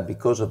that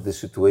because of the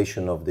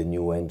situation of the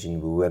new engine,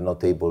 we were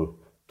not able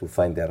to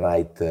find the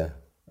right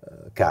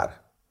car.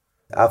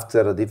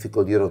 After a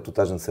difficult year of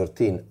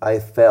 2013, I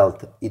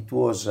felt it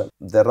was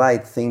the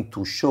right thing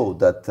to show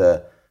that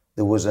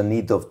there was a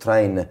need of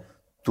trying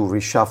to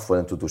reshuffle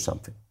and to do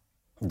something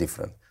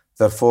different.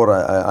 Therefore,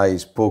 I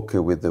spoke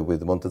with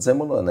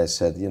Montezemolo and I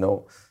said,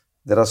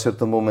 there are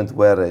certain moments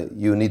where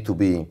you need to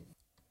be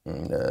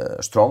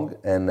strong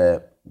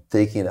and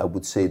taking, I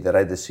would say, the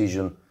right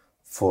decision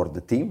for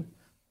the team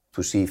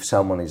to see if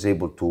someone is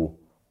able to,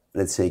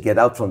 let's say, get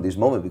out from this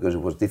moment, because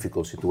it was a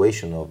difficult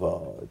situation of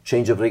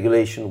change of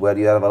regulation where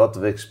you have a lot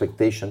of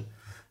expectation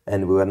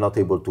and we were not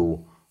able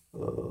to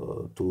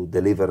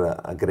deliver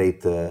a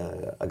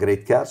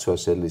great car. So I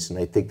said, listen,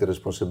 I take the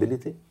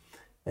responsibility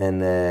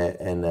and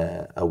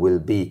I will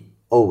be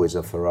always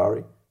a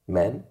Ferrari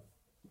man,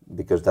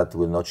 because that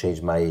will not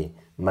change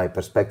my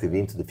perspective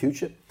into the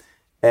future.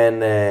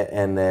 And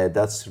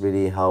that's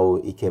really how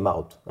it came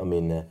out. I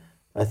mean,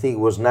 I think it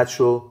was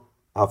natural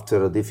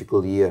after a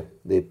difficult year,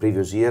 the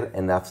previous year,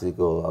 and after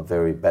a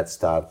very bad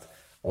start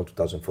on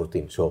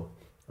 2014. So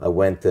I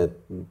went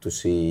to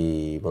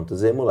see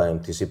Montezemolo. I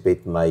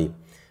anticipate my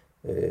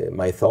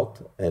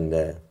thought, and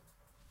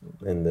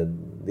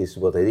this is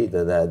what I did.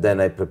 And then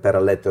I prepared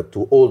a letter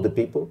to all the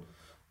people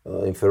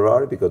in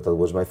Ferrari, because that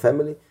was my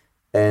family.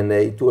 And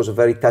it was a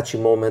very touchy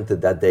moment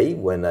that day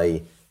when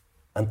I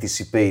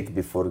anticipate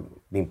before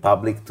being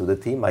public to the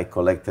team. I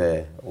collect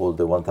all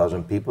the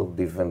 1,000 people,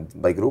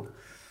 different by group,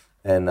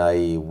 and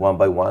one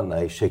by one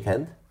I shake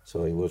hand.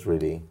 So it was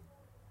really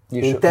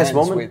intense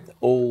moment with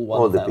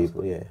all the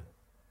people, yeah,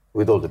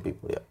 with all the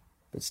people, yeah.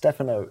 But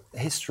Stefano,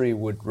 history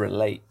would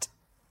relate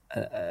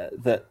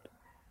that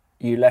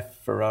you left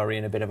Ferrari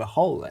in a bit of a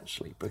hole,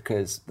 actually,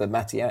 because the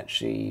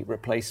Mattiacci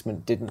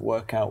replacement didn't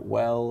work out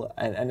well,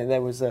 and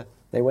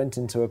they went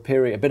into a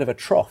bit of a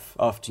trough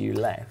after you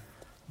left.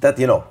 That,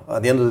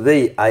 at the end of the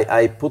day,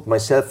 I put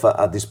myself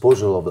at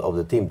disposal of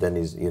the team. Then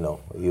is,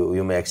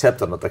 you may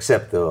accept or not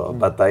accept,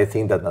 but I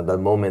think that at that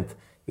moment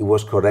it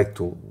was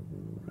correct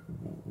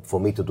for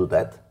me to do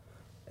that.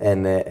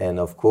 And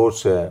of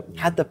course...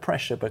 Had the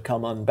pressure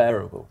become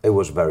unbearable? It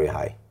was very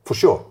high, for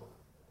sure.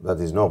 That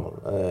is normal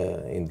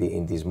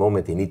in this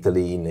moment in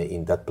Italy,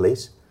 in that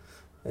place.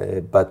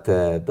 But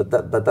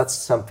that's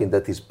something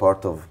that is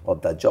part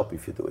of that job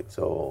if you do it.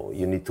 So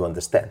you need to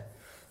understand.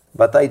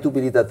 But I do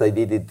believe that I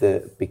did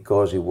it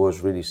because it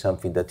was really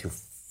something that you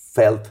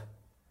felt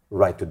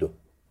right to do.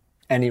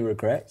 Any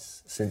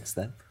regrets since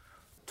then?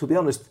 To be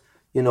honest,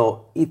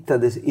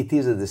 it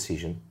is a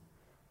decision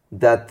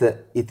that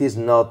it is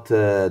not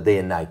day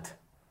and night.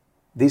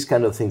 These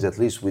kind of things, at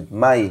least with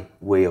my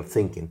way of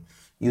thinking,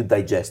 you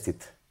digest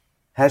it.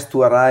 Has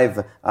to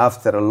arrive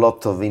after a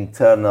lot of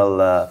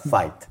internal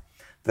fight.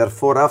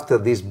 Therefore, after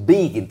this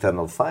big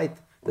internal fight,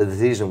 the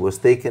decision was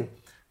taken.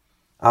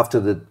 After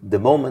the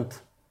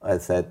moment, I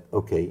said,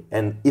 okay.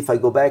 And if I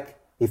look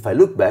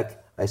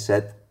back, I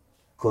said,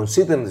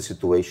 considering the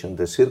situation,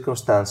 the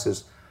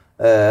circumstances,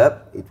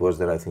 it was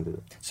the right thing to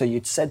do. So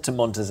you'd said to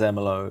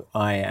Montezemolo,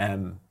 I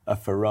am a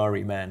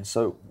Ferrari man.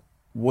 So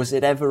was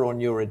it ever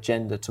on your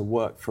agenda to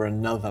work for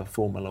another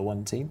Formula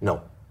One team?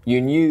 No. You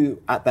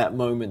knew at that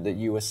moment that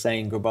you were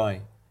saying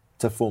goodbye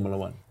to Formula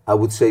One? I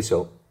would say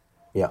so,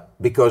 yeah.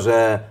 Because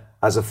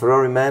as a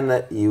Ferrari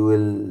man, you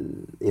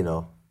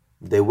will,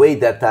 the way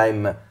that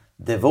I'm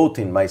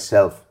devoting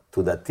myself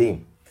to that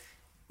team,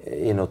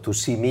 to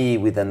see me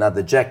with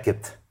another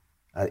jacket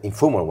in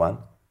Formula One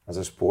as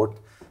a sport,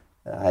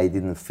 I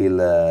didn't feel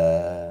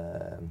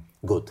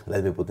good,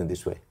 let me put it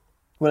this way.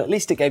 Well, at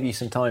least it gave you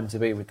some time to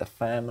be with the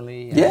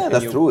family. Yeah,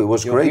 that's true. It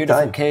was your great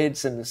beautiful time.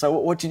 Kids. And so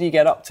what did you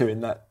get up to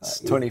in that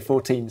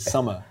 2014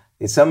 summer?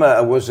 In summer,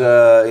 I was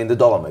in the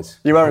Dolomites.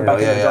 You were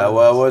back in the Dolomites?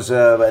 Yeah, I was,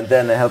 and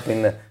then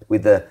helping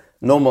with the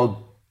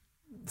normal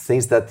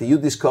things that you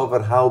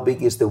discover how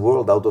big is the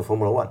world out of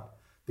Formula One.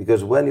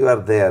 Because when you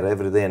are there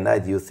every day and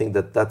night, you think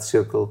that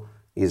circle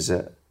is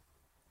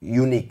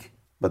unique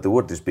but the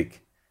world is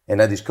big.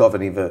 And I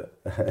discovered even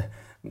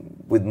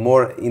with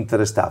more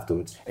interest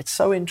afterwards. It's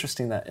so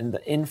interesting that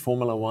in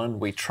Formula One,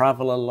 we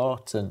travel a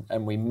lot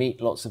and we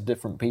meet lots of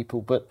different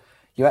people, but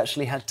you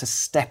actually had to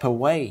step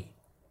away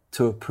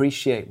to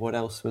appreciate what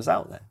else was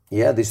out there.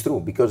 Yeah, that's true,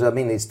 because I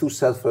mean, it's too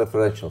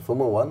self-referential.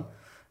 Formula One,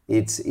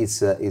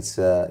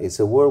 it's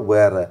a world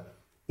where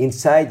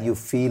inside you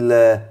feel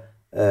a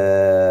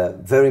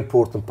very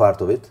important part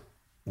of it,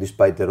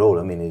 despite the role.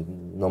 I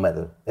mean, no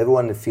matter.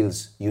 Everyone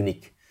feels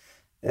unique.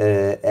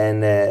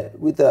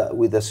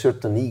 With a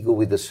certain ego,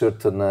 with a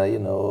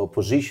certain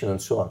position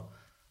and so on.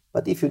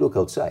 But if you look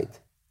outside,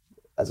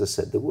 as I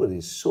said, the world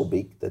is so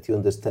big that you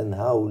understand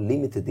how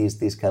limited is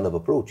this kind of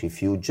approach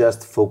if you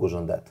just focus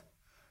on that.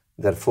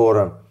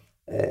 Therefore,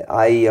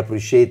 I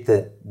appreciate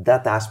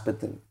that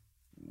aspect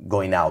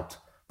going out.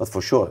 But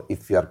for sure,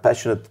 if you are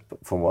passionate,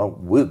 Formula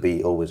One will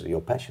be always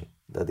your passion.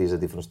 That is a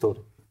different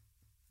story.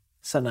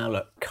 So now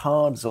look,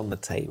 cards on the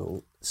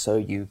table. So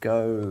you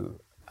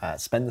go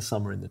spend the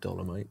summer in the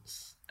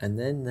Dolomites, and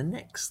then the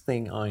next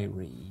thing I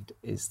read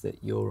is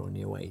that you're on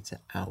your way to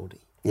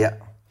Audi. Yeah.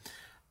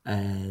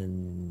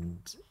 And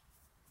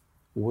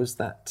was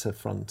that to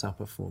front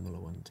up a Formula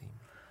One team?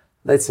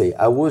 Let's say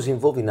I was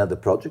involved in another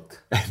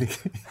project.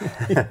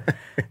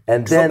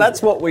 And so then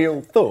that's what we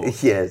all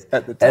thought. Yes.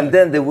 At the time. And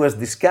then there was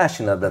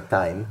discussion at that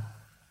time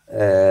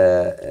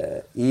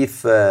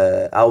if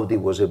Audi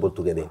was able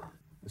to get in.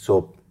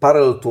 So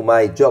parallel to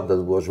my job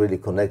that was really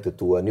connected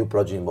to a new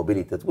project in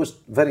mobility that was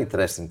very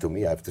interesting to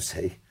me, I have to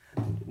say,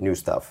 new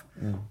stuff.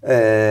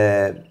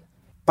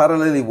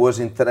 Parallel, it was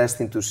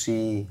interesting to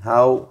see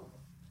how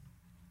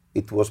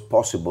it was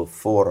possible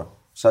for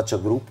such a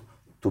group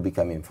to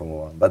become in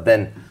Formula One. But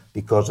then,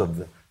 because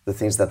of the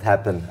things that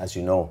happened, as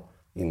you know,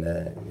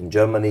 in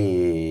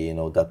Germany,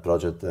 that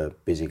project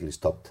basically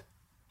stopped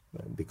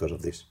because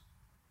of this.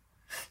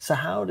 So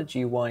how did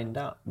you wind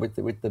up with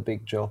the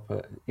big job?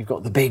 You've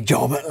got the big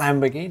job at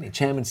Lamborghini,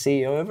 chairman,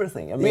 CEO,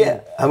 everything. I mean,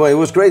 yeah, it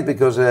was great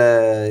because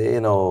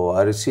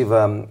I received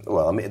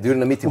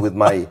during a meeting with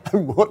my.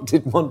 What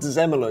did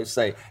Montezemolo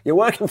say? You're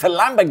working for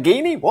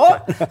Lamborghini?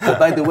 What?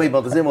 By the way,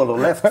 Montezemolo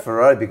left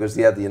Ferrari because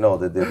he had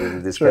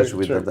the discussion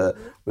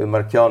with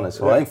Marchionne.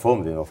 So I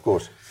informed him, of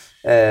course.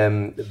 I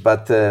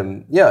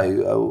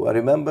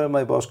remember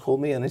my boss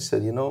called me and he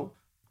said, you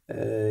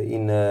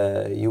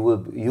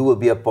will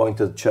be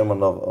appointed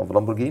chairman of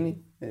Lamborghini.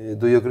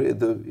 Do you agree?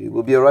 It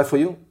will be all right for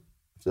you? I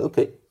said,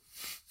 okay.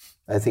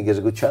 I think it's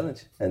a good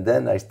challenge. And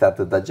then I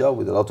started that job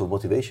with a lot of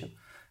motivation.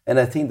 And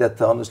I think that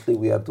honestly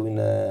we are doing,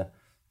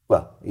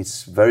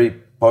 it's very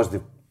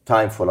positive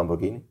time for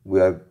Lamborghini.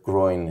 We are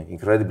growing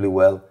incredibly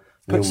well,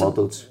 new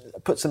models.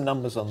 Put some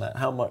numbers on that.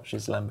 How much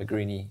is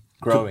Lamborghini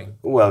growing?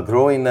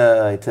 Growing,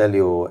 I tell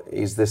you,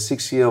 is the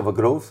 6th year of a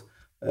growth.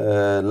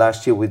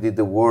 Last year we did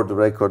the world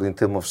record in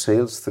terms of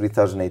sales,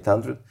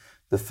 3,800.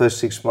 The first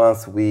 6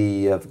 months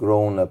we have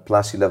grown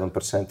plus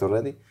 11%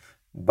 already,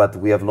 but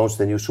we have launched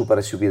the new super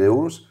SUV, the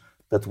Urus,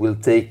 that will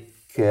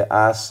take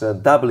us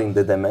doubling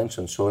the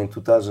dimension. So in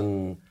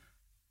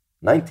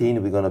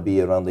 2019 we're going to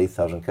be around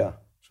 8,000 car.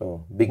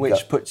 So big.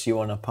 Which puts you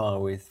on a par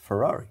with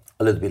Ferrari.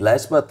 A little bit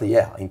less, but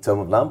yeah, in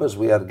terms of numbers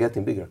we are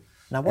getting bigger.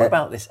 Now what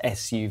about this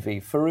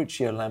SUV,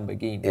 Ferruccio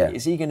Lamborghini? Yeah.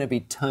 Is he going to be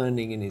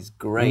turning in his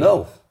grave?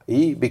 No.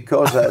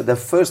 Because the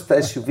first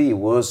SUV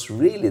was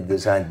really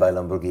designed by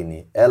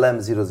Lamborghini.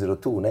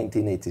 LM002,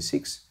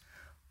 1986,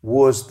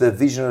 was the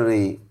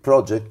visionary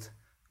project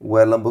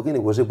where Lamborghini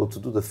was able to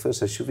do the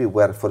first SUV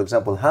where, for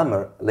example,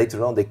 Hammer,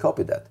 later on, they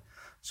copied that.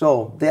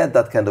 So they had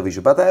that kind of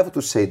issue. But I have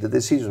to say the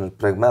decision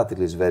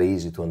pragmatically is very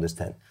easy to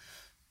understand.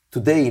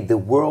 Today, in the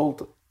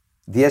world,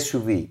 the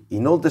SUV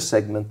in all the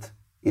segment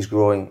is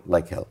growing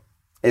like hell.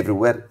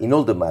 Everywhere, in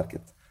all the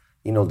market,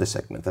 in all the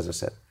segment, as I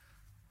said.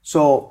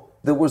 So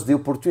there was the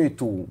opportunity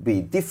to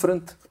be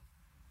different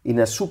in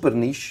a super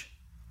niche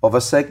of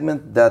a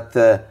segment that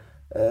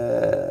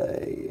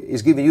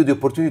is giving you the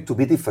opportunity to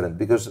be different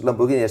because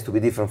Lamborghini has to be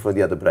different from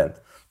the other brand.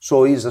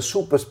 So it's a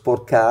super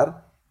sport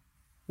car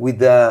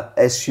with a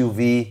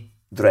SUV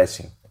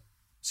dressing,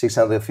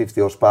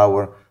 650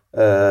 horsepower.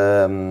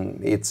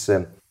 It's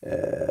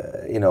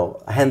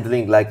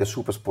handling like a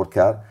super sport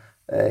car.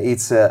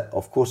 It's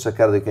of course a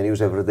car that you can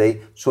use every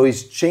day. So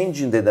it's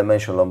changing the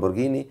dimension of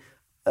Lamborghini.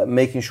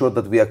 Making sure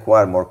that we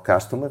acquire more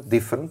customers,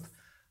 different.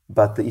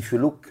 But if you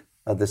look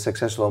at the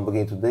success of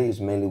Lamborghini today, is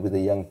mainly with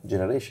the young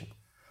generation.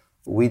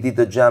 We did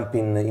a jump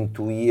in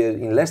 2 years,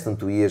 in less than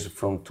 2 years,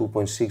 from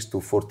 2.6 to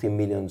 14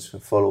 million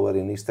followers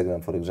in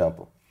Instagram, for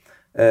example.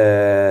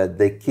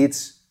 The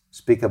kids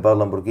speak about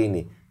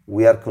Lamborghini.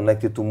 We are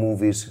connected to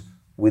movies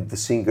with the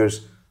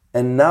singers.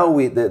 And now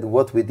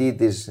what we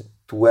did is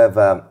to have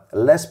a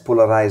less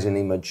polarizing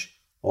image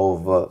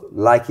of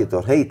like it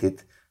or hate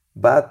it,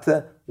 but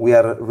we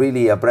are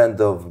really a brand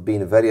of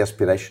being very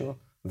aspirational,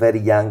 very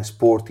young,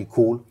 sporty,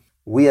 cool.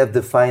 We have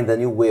defined a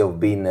new way of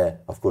being,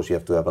 of course you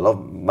have to have a lot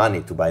of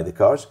money to buy the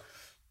cars,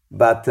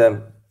 but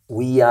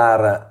we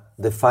are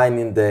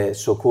defining the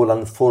so-called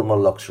informal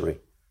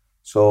luxury.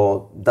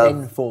 So that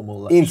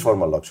informal luxury.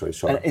 Informal luxury,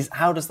 sorry. And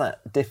how does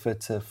that differ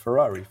to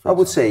Ferrari? I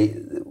would say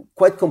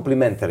quite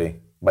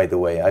complementary, by the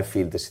way, I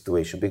feel the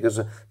situation, because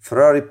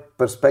Ferrari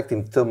perspective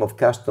in terms of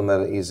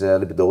customer is a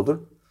little bit older.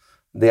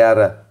 They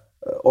have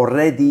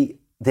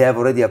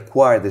already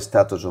acquired the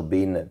status of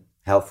being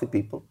healthy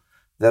people.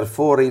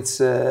 Therefore,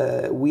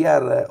 we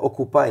are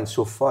occupying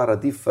so far a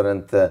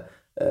different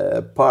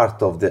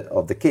part of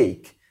the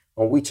cake,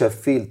 on which I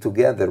feel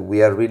together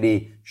we are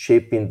really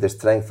shaping the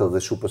strength of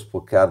the super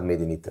sport car made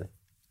in Italy.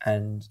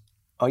 And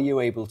are you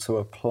able to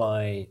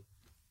apply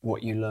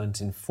what you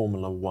learned in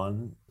Formula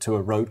One to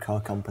a road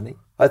car company?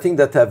 I think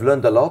that I've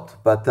learned a lot,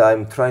 but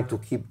I'm trying to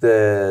keep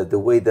the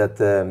way that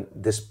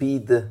the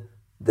speed,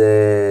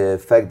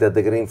 the fact that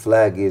the green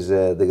flag is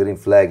the green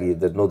flag,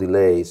 there's no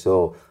delay.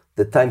 So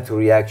the time to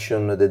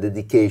reaction, the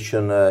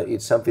dedication,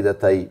 it's something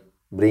that I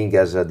bring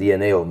as a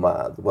DNA of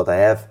what I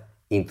have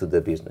into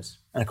the business.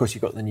 And of course,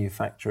 you've got the new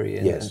factory.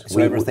 Yes, so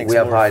everything's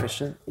more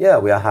efficient? Yeah,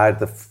 we have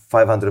hired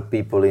 500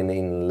 people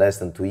in less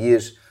than 2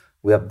 years.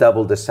 We have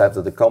doubled the size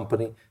of the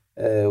company.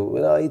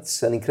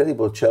 It's an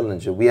incredible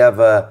challenge. We have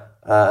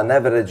an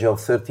average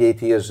of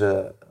 38 years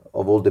of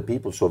older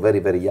people, so very,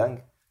 very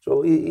young.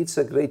 So it's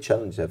a great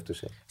challenge, I have to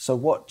say. So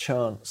what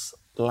chance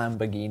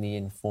Lamborghini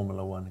in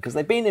Formula One? Because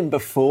they've been in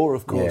before,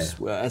 of course,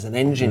 as an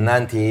engine.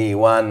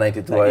 91,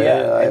 92,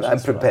 I'm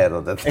prepared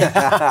on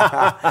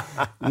that.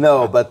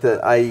 No, but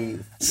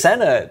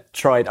Senna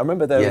tried, I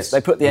remember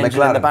they put the engine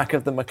McLaren. in the back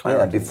of the McLaren.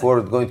 Yeah,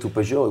 before going to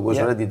Peugeot, it was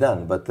already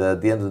done. But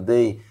at the end of the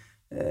day,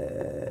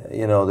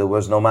 there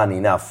was no money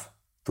enough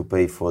to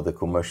pay for the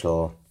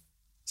commercial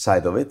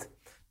side of it,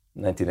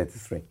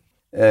 1983.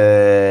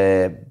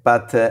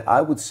 But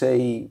I would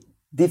say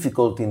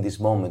difficult in this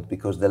moment,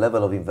 because the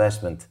level of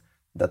investment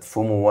that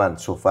Formula One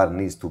so far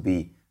needs to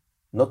be,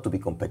 not to be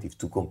competitive,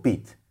 to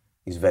compete,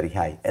 is very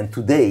high. And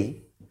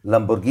today,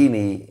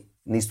 Lamborghini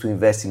needs to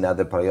invest in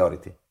other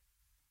priority,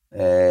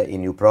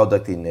 in new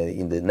product,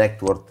 in the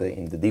network,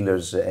 in the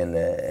dealers, and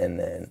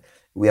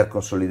we are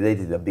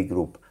consolidated a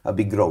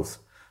big growth.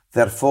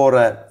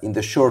 Therefore, in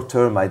the short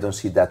term, I don't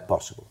see that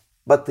possible.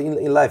 But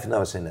in life,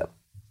 never say never.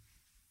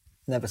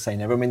 Never say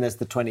never. I mean, there's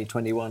the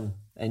 2021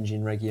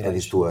 engine regulation. And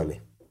it's too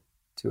early.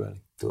 Too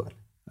early. Too early.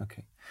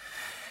 Okay.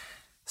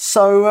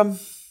 So,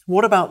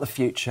 what about the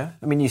future?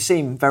 I mean, you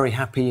seem very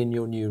happy in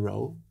your new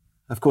role.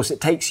 Of course,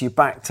 it takes you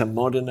back to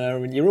Modena,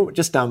 and you're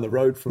just down the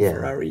road from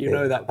Ferrari. You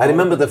know that. I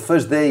remember the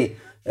first day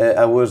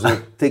I was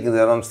taking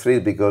the wrong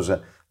street, because,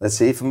 let's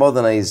say, if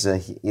Modena is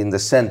in the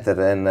center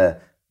and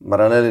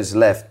Maranello is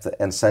left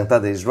and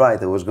Sant'Ade is right,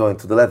 I was going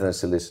to the left, and I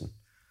said, listen,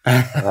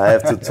 I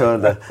have to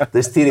turn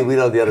the steering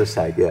wheel on the other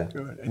side,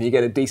 And you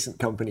get a decent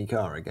company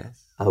car, I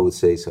guess. I would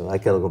say so. I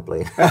cannot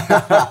complain.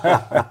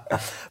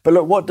 But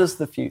look, what does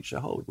the future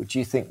hold? Would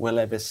you think we'll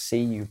ever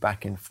see you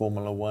back in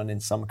Formula One in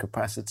some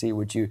capacity?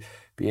 Would you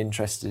be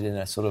interested in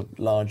a sort of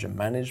larger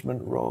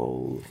management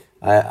role?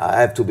 I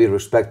have to be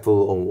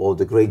respectful of all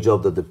the great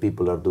job that the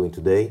people are doing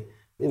today.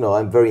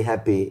 I'm very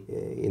happy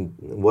in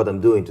what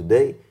I'm doing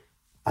today.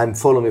 I'm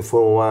following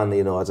Formula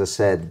One, as I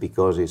said,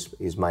 because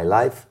it's my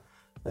life.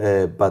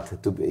 But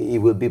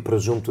it will be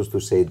presumptuous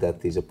to say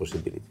that is a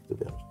possibility, to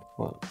be honest.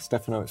 Well,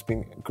 Stefano, it's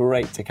been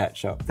great to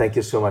catch up. Thank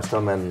you so much,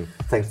 Tom, and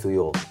thanks to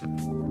you all.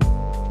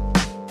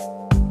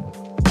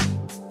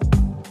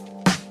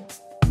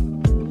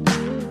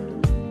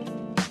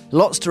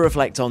 Lots to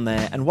reflect on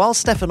there, and while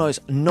Stefano's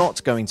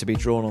not going to be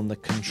drawn on the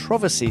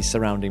controversy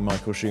surrounding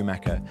Michael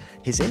Schumacher,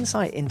 his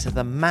insight into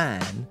the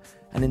man,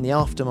 and in the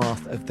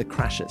aftermath of the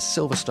crash at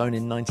Silverstone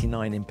in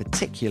 '99 in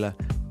particular,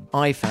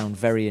 I found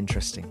very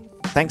interesting.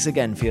 Thanks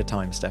again for your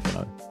time,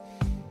 Stefano.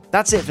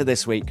 That's it for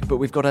this week, but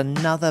we've got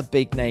another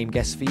big name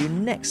guest for you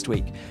next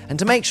week. And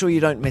to make sure you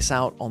don't miss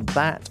out on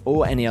that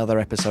or any other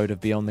episode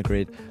of Beyond the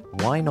Grid,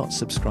 why not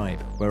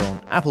subscribe? We're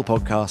on Apple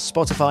Podcasts,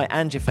 Spotify,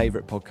 and your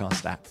favourite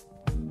podcast app.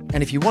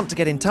 And if you want to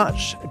get in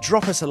touch,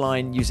 drop us a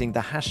line using the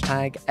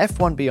hashtag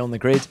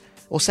F1BeyondTheGrid,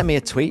 or send me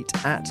a tweet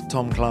at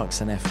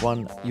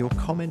TomClarksonF1. Your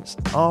comments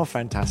are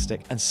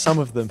fantastic, and some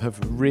of them have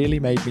really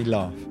made me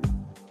laugh.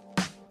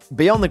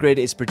 Beyond the Grid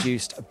is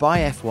produced by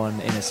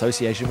F1 in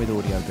association with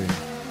Audioboom.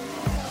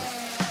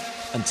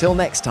 Until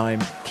next time,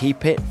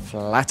 keep it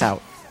flat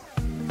out.